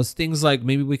 As well as things like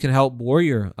maybe we can help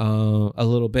Warrior a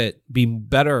little bit be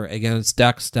better against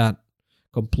decks that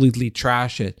completely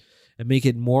trash it, and make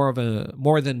it more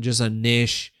than just a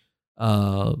niche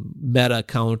meta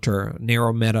counter,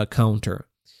 narrow meta counter.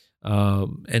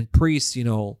 And Priest,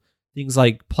 things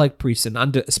like Plague Priest and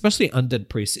Undead, especially Undead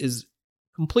Priest, is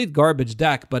complete garbage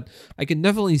deck, but I can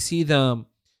definitely see them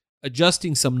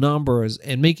adjusting some numbers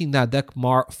and making that deck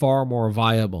far more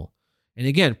viable. And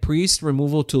again, Priest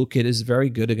removal toolkit is very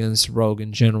good against Rogue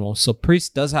in general. So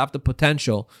Priest does have the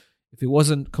potential, if it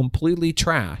wasn't completely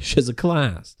trash as a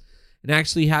class and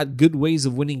actually had good ways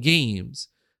of winning games,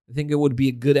 I think it would be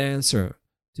a good answer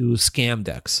to scam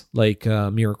decks like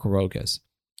Miracle Rogue is.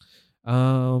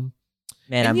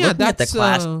 Man, I'm looking at the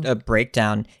class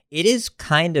breakdown. It is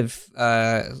kind of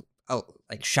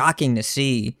like shocking to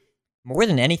see, more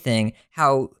than anything,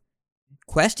 how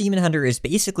Quest Demon Hunter is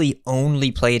basically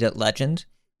only played at Legend.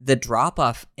 The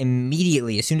drop-off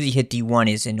immediately, as soon as you hit D1,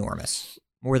 is enormous.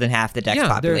 More than half the deck's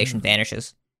population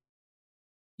vanishes.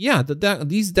 Yeah,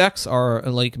 these decks are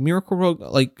like Miracle Rogue,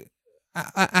 like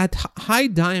at High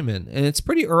Diamond, and it's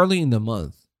pretty early in the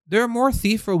month. There are more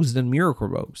Thief Rogues than Miracle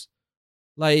Rogues.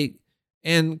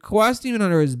 And Quest Demon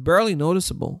Hunter is barely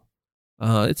noticeable.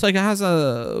 It's like it has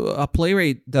a play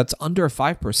rate that's under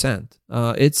 5%.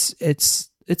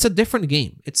 It's a different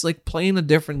game. It's like playing a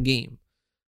different game.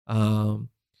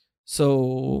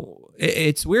 So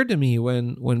it's weird to me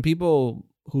when people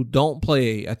who don't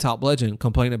play a top Legend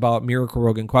complain about Miracle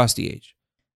Rogue and Quest DH.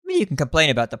 I mean, you can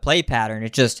complain about the play pattern.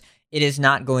 It is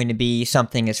not going to be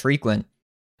something as frequent.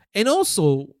 And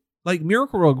also, like,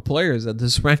 Miracle Rogue players at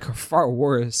this rank are far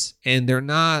worse, and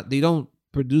they don't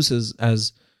produce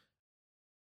as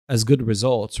good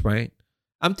results, right?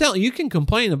 I'm telling you, you can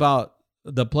complain about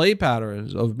the play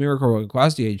patterns of Miracle Rogue and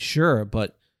Quest DH, sure,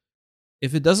 but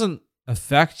if it doesn't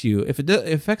affect you, if it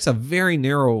affects a very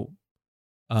narrow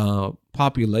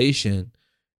population,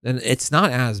 then it's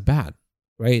not as bad,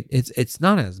 right? It's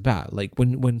not as bad. Like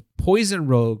when Poison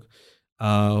Rogue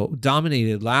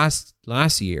dominated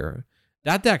last year,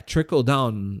 that deck trickled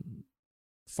down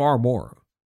far more.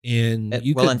 And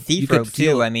and Thief Rogue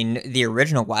too. I mean, the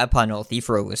original Wild Paw Null Thief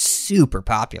Rogue was super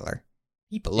popular.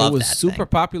 People love that. It was super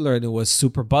popular, and it was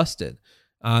super busted.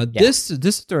 This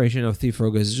iteration of Thief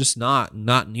Rogue is just not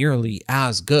nearly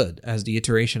as good as the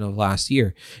iteration of last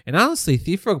year. And honestly,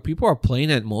 Thief Rogue, people are playing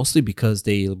it mostly because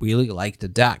they really like the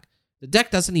deck. The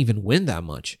deck doesn't even win that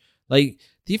much. Like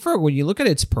Thief Rogue, when you look at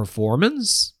its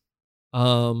performance,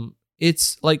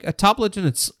 it's like a top Legend.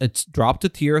 It's dropped to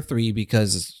tier 3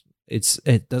 because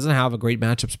it doesn't have a great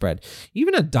matchup spread.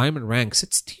 Even at Diamond ranks,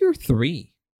 it's tier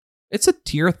 3. It's a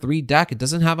tier 3 deck. It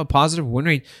doesn't have a positive win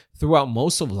rate throughout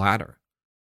most of ladder.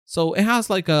 So it has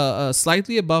like a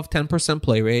slightly above 10%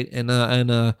 play rate and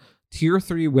a tier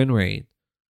 3 win rate.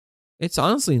 It's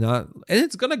honestly not, and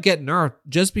it's gonna get nerfed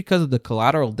just because of the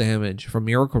collateral damage from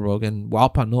Miracle Rogue and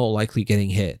Wild Paw Null likely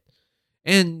getting hit.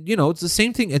 And it's the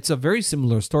same thing. It's a very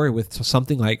similar story with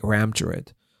something like Ram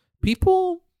Druid.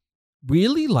 People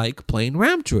really like playing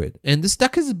Ram Druid, and this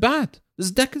deck is bad.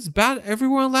 This deck is bad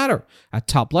everywhere on ladder. At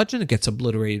top Legend, it gets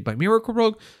obliterated by Miracle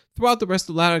Rogue. Throughout the rest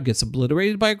of the ladder, it gets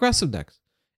obliterated by aggressive decks.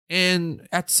 And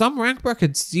at some rank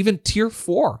brackets, it's even tier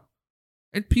 4.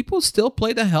 And people still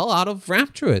play the hell out of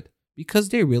Ramp Druid because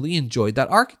they really enjoyed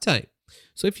that archetype.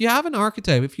 So if you have an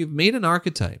archetype, if you've made an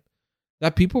archetype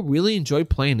that people really enjoy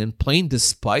playing and playing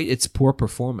despite its poor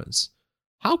performance,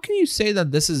 how can you say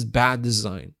that this is bad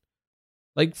design?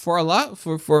 Like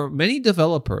for many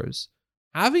developers,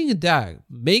 having a deck,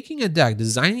 making a deck,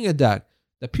 designing a deck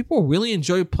that people really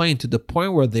enjoy playing to the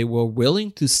point where they were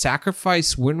willing to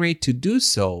sacrifice win rate to do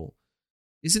so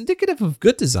is indicative of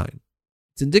good design.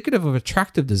 It's indicative of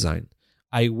attractive design.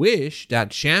 I wish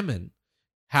that Shaman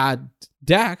had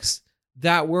decks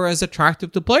that were as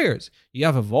attractive to players. You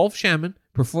have Evolved Shaman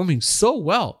performing so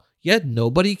well, yet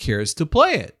nobody cares to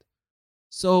play it.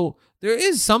 So there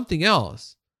is something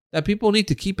else that people need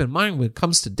to keep in mind when it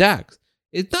comes to decks.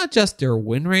 It's not just their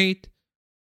win rate.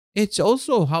 It's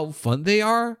also how fun they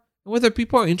are and whether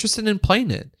people are interested in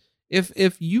playing it.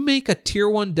 If you make a tier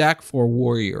 1 deck for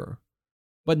Warrior,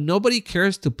 but nobody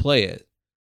cares to play it,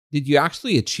 did you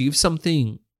actually achieve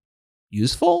something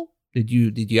useful? Did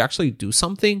you actually do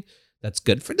something that's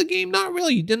good for the game? Not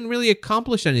really. You didn't really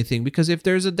accomplish anything, because if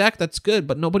there's a deck that's good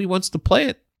but nobody wants to play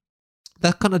it,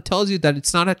 that kind of tells you that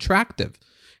it's not attractive.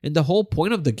 And the whole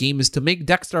point of the game is to make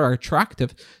decks that are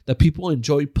attractive, that people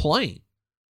enjoy playing.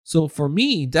 So for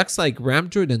me, decks like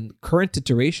Ramp Druid and current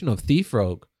iteration of Thief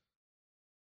Rogue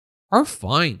are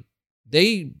fine.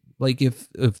 They, like, if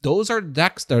those are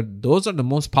decks those are the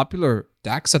most popular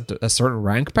decks at a certain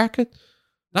rank bracket,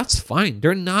 that's fine.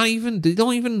 They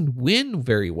don't even win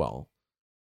very well.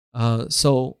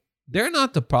 So they're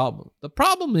not the problem. The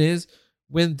problem is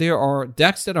when there are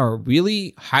decks that are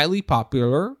really highly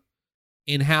popular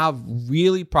and have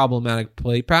really problematic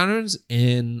play patterns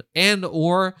and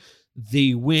or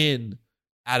they win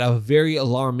at a very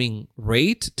alarming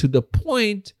rate to the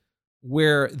point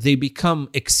where they become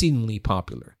exceedingly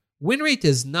popular. Win rate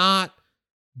is not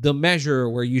the measure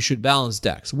where you should balance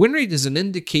decks. Win rate is an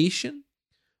indication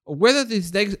of whether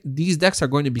these decks are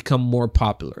going to become more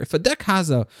popular. If a deck has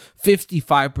a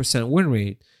 55% win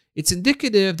rate, it's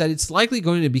indicative that it's likely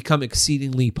going to become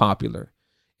exceedingly popular.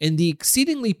 And the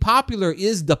exceedingly popular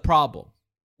is the problem.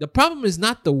 The problem is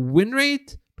not the win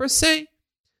rate per se.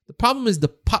 The problem is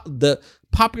the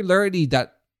popularity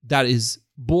that is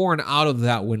born out of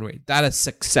that win rate. That is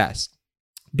success.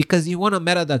 Because you want a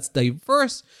meta that's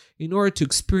diverse in order to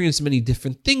experience many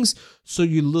different things, so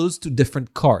you lose to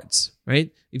different cards,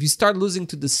 right? If you start losing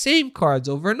to the same cards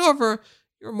over and over,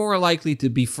 you're more likely to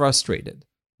be frustrated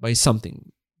by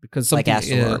something. Because something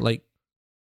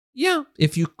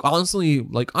if you constantly,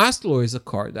 like, Astalor is a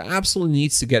card that absolutely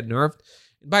needs to get nerfed.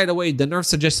 And by the way, the nerf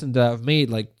suggestion that I've made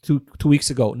like two weeks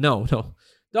ago, no,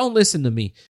 don't listen to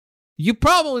me. You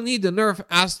probably need to nerf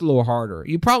Astalor harder.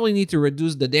 You probably need to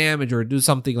reduce the damage or do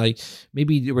something like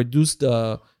maybe reduce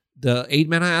the 8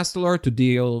 mana Astalor to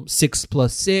deal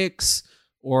 6+6,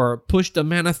 or push the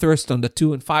mana thirst on the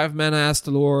 2 and 5 mana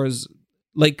Astalors.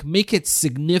 Like, make it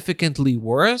significantly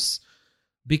worse,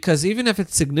 because even if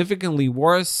it's significantly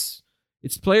worse,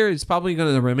 its player is probably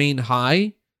going to remain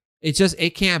high.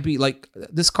 It can't be like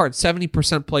this card.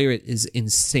 70% player is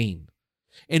insane.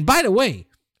 And by the way,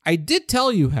 I did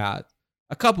tell you, Hat,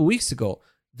 a couple weeks ago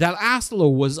that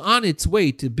Astalor was on its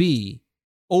way to be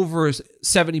over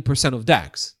 70% of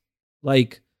decks.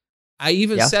 Like, I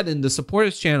even said in the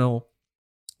supporters channel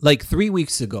like 3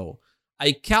 weeks ago,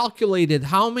 I calculated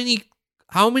how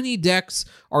many decks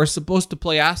are supposed to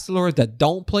play Astalor that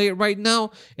don't play it right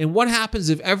now, and what happens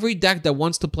if every deck that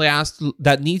wants to play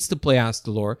that needs to play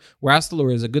Astalor, where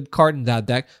Astalor is a good card in that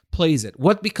deck, plays it.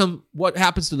 What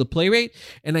happens to the play rate?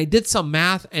 And I did some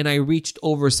math, and I reached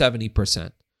over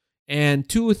 70%. And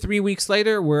 2 or 3 weeks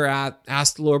later, we're at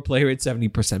Astalor play rate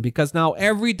 70%, because now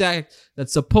every deck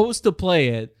that's supposed to play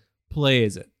it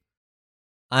plays it.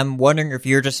 I'm wondering if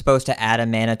you're just supposed to add a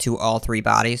mana to all 3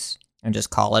 bodies and just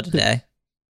call it a day.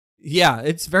 Yeah,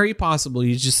 it's very possible.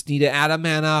 You just need to add a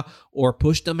mana or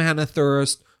push the mana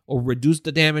thirst or reduce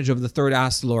the damage of the third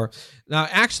Astalor. Now,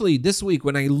 actually, this week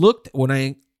when I looked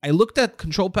at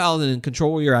Control Paladin and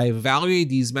Control Warrior, I evaluated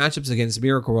these matchups against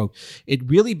Miracle Rogue. It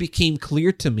really became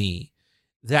clear to me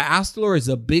that Astalor is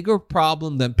a bigger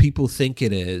problem than people think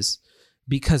it is,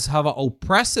 because how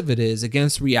oppressive it is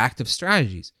against reactive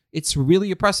strategies. It's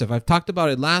really oppressive. I've talked about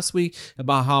it last week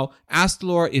about how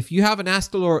Astalor, if you have an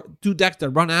Astalor, 2 decks that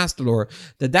run Astalor,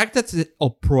 the deck that's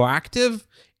proactive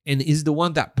and is the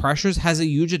one that pressures has a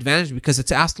huge advantage, because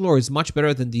its Astalor is much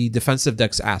better than the defensive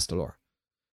deck's Astalor,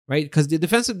 right? Because the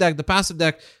defensive deck, the passive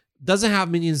deck, doesn't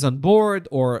have minions on board,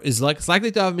 or is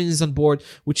likely to have minions on board,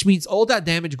 which means all that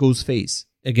damage goes face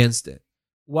against it.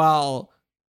 While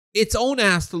its own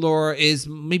Astalor is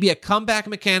maybe a comeback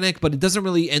mechanic, but it doesn't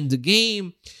really end the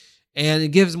game, and it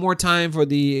gives more time for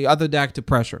the other deck to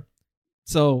pressure.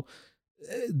 So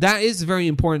that is very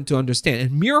important to understand.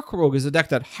 And Miracle Rogue is a deck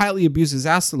that highly abuses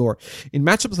Astalor. In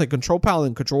matchups like Control Paladin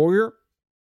and Control Warrior,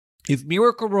 if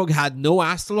Miracle Rogue had no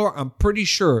Astalor, I'm pretty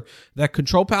sure that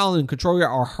Control Paladin and Control Warrior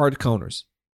are hard counters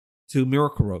to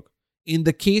Miracle Rogue. In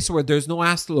the case where there's no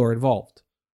Astalor involved.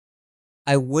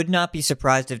 I would not be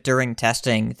surprised if during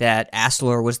testing that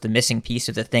Astalor was the missing piece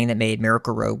of the thing that made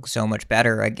Miracle Rogue so much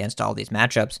better against all these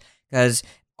matchups, because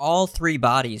all three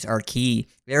bodies are key.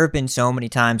 There have been so many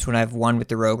times when I've won with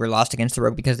the Rogue or lost against the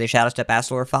Rogue because they Shadow Step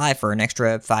Astalor 5 for an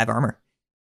extra 5 armor.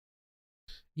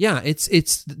 Yeah,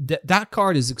 that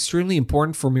card is extremely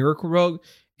important for Miracle Rogue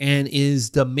and is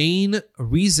the main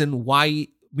reason why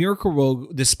Miracle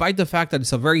Rogue, despite the fact that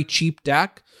it's a very cheap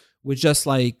deck, with just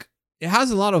like, it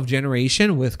has a lot of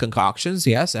generation with concoctions,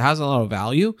 yes, it has a lot of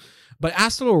value, but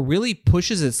Astalor really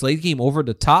pushes its late game over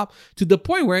the top to the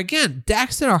point where, again,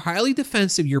 decks that are highly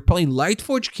defensive, you're playing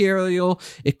Lightforge Cariel,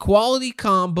 equality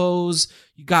combos,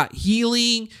 you got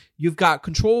healing, you've got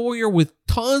Control Warrior with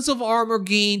tons of armor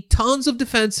gain, tons of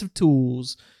defensive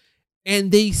tools,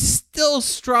 and they still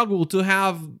struggle to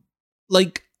have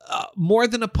like more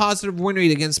than a positive win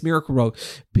rate against Miracle Rogue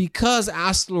because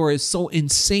Astalor is so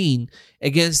insane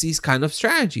against these kind of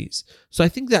strategies. So I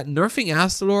think that nerfing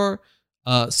Astalor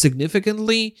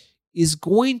significantly is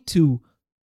going to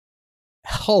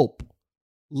help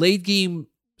late game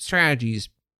strategies,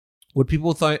 what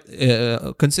people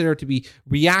consider to be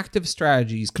reactive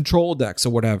strategies, control decks or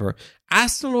whatever.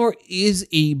 Astalor is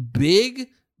a big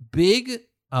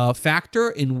factor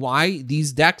in why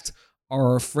these decks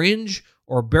are fringe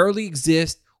or barely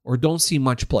exist or don't see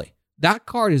much play. That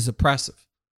card is oppressive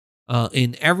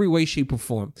in every way, shape, or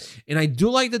form. And I do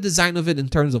like the design of it in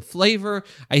terms of flavor.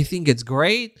 I think it's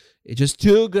great. It's just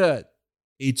too good.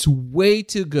 It's way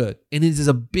too good. And it is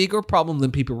a bigger problem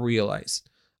than people realize.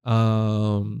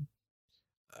 I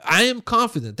am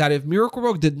confident that if Miracle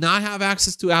Rogue did not have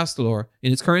access to Astalor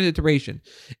in its current iteration,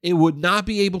 it would not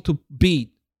be able to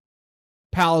beat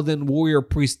Paladin, Warrior,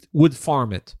 Priest, would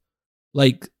farm it.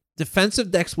 Like,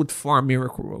 defensive decks would farm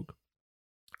Miracle Rogue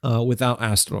without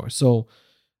Astalor. So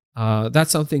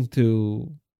that's something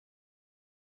to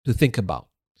think about.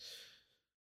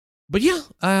 But yeah,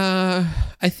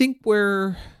 I think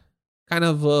we're kind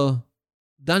of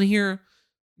done here.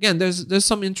 Again, there's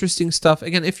some interesting stuff.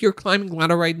 Again, if you're climbing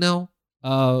ladder right now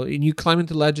and you climb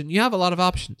into Legend, you have a lot of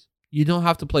options. You don't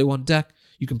have to play one deck.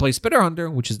 You can play Spitter Hunter,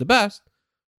 which is the best.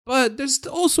 But there's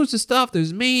all sorts of stuff.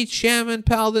 There's Mage, Shaman,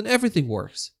 Paladin. Everything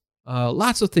works.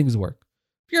 Lots of things work.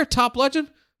 If you're a top Legend,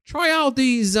 try out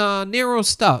these narrow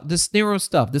stuff. This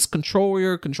Control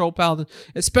Warrior, Control Paladin.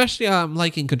 Especially I'm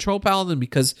liking Control Paladin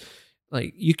because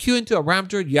like you queue into a Ramp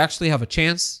Druid, you actually have a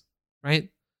chance, right?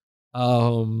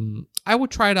 I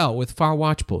would try it out with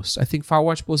Firewatch Post. I think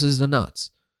Firewatch Post is the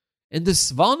nuts. And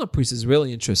this Valna Priest is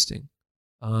really interesting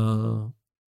for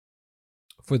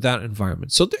that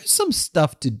environment. So there's some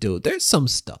stuff to do. There's some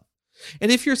stuff.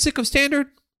 And if you're sick of Standard,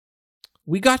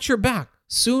 we got your back.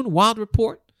 Soon, Wild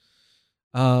Report.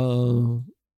 And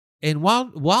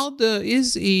Wild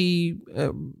is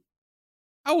I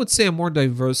would say a more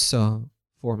diverse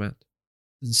format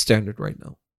than Standard right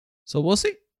now. So we'll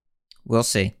see. We'll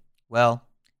see. Well,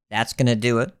 that's going to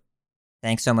do it.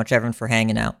 Thanks so much, everyone, for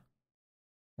hanging out.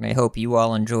 And I hope you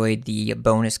all enjoyed the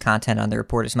bonus content on the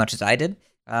report as much as I did.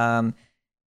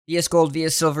 VS Gold,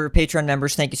 VS Silver, Patreon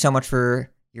members, thank you so much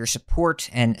for your support,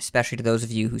 and especially to those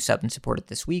of you who subbed and supported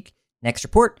this week. Next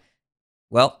report,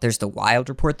 well, there's the Wild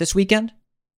Report this weekend,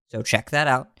 so check that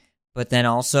out. But then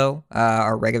also,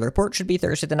 our regular report should be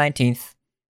Thursday the 19th.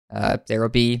 There will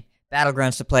be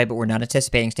Battlegrounds to play, but we're not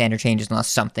anticipating standard changes unless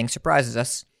something surprises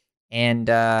us. And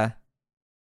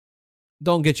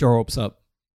don't get your hopes up.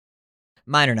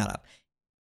 Mine are not up.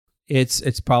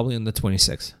 It's probably on the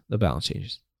 26th, the balance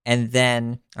changes. And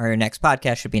then our next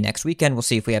podcast should be next weekend. We'll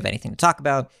see if we have anything to talk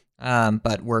about.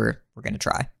 But we're going to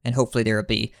try. And hopefully there will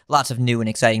be lots of new and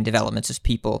exciting developments as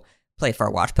people play for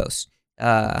our watch posts.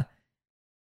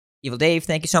 Evil Dave,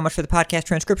 thank you so much for the podcast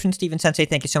transcription. Steven Sensei,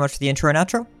 thank you so much for the intro and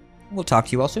outro. We'll talk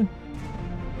to you all soon.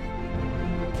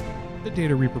 The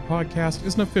Data Reaper podcast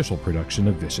is an official production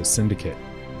of Vicious Syndicate.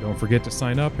 Don't forget to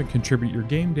sign up and contribute your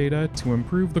game data to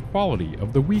improve the quality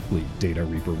of the weekly Data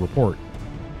Reaper report.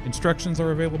 Instructions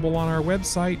are available on our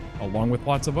website, along with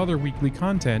lots of other weekly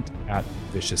content at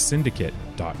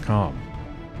vicioussyndicate.com.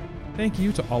 Thank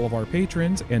you to all of our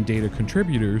patrons and data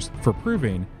contributors for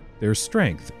proving there's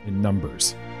strength in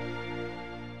numbers.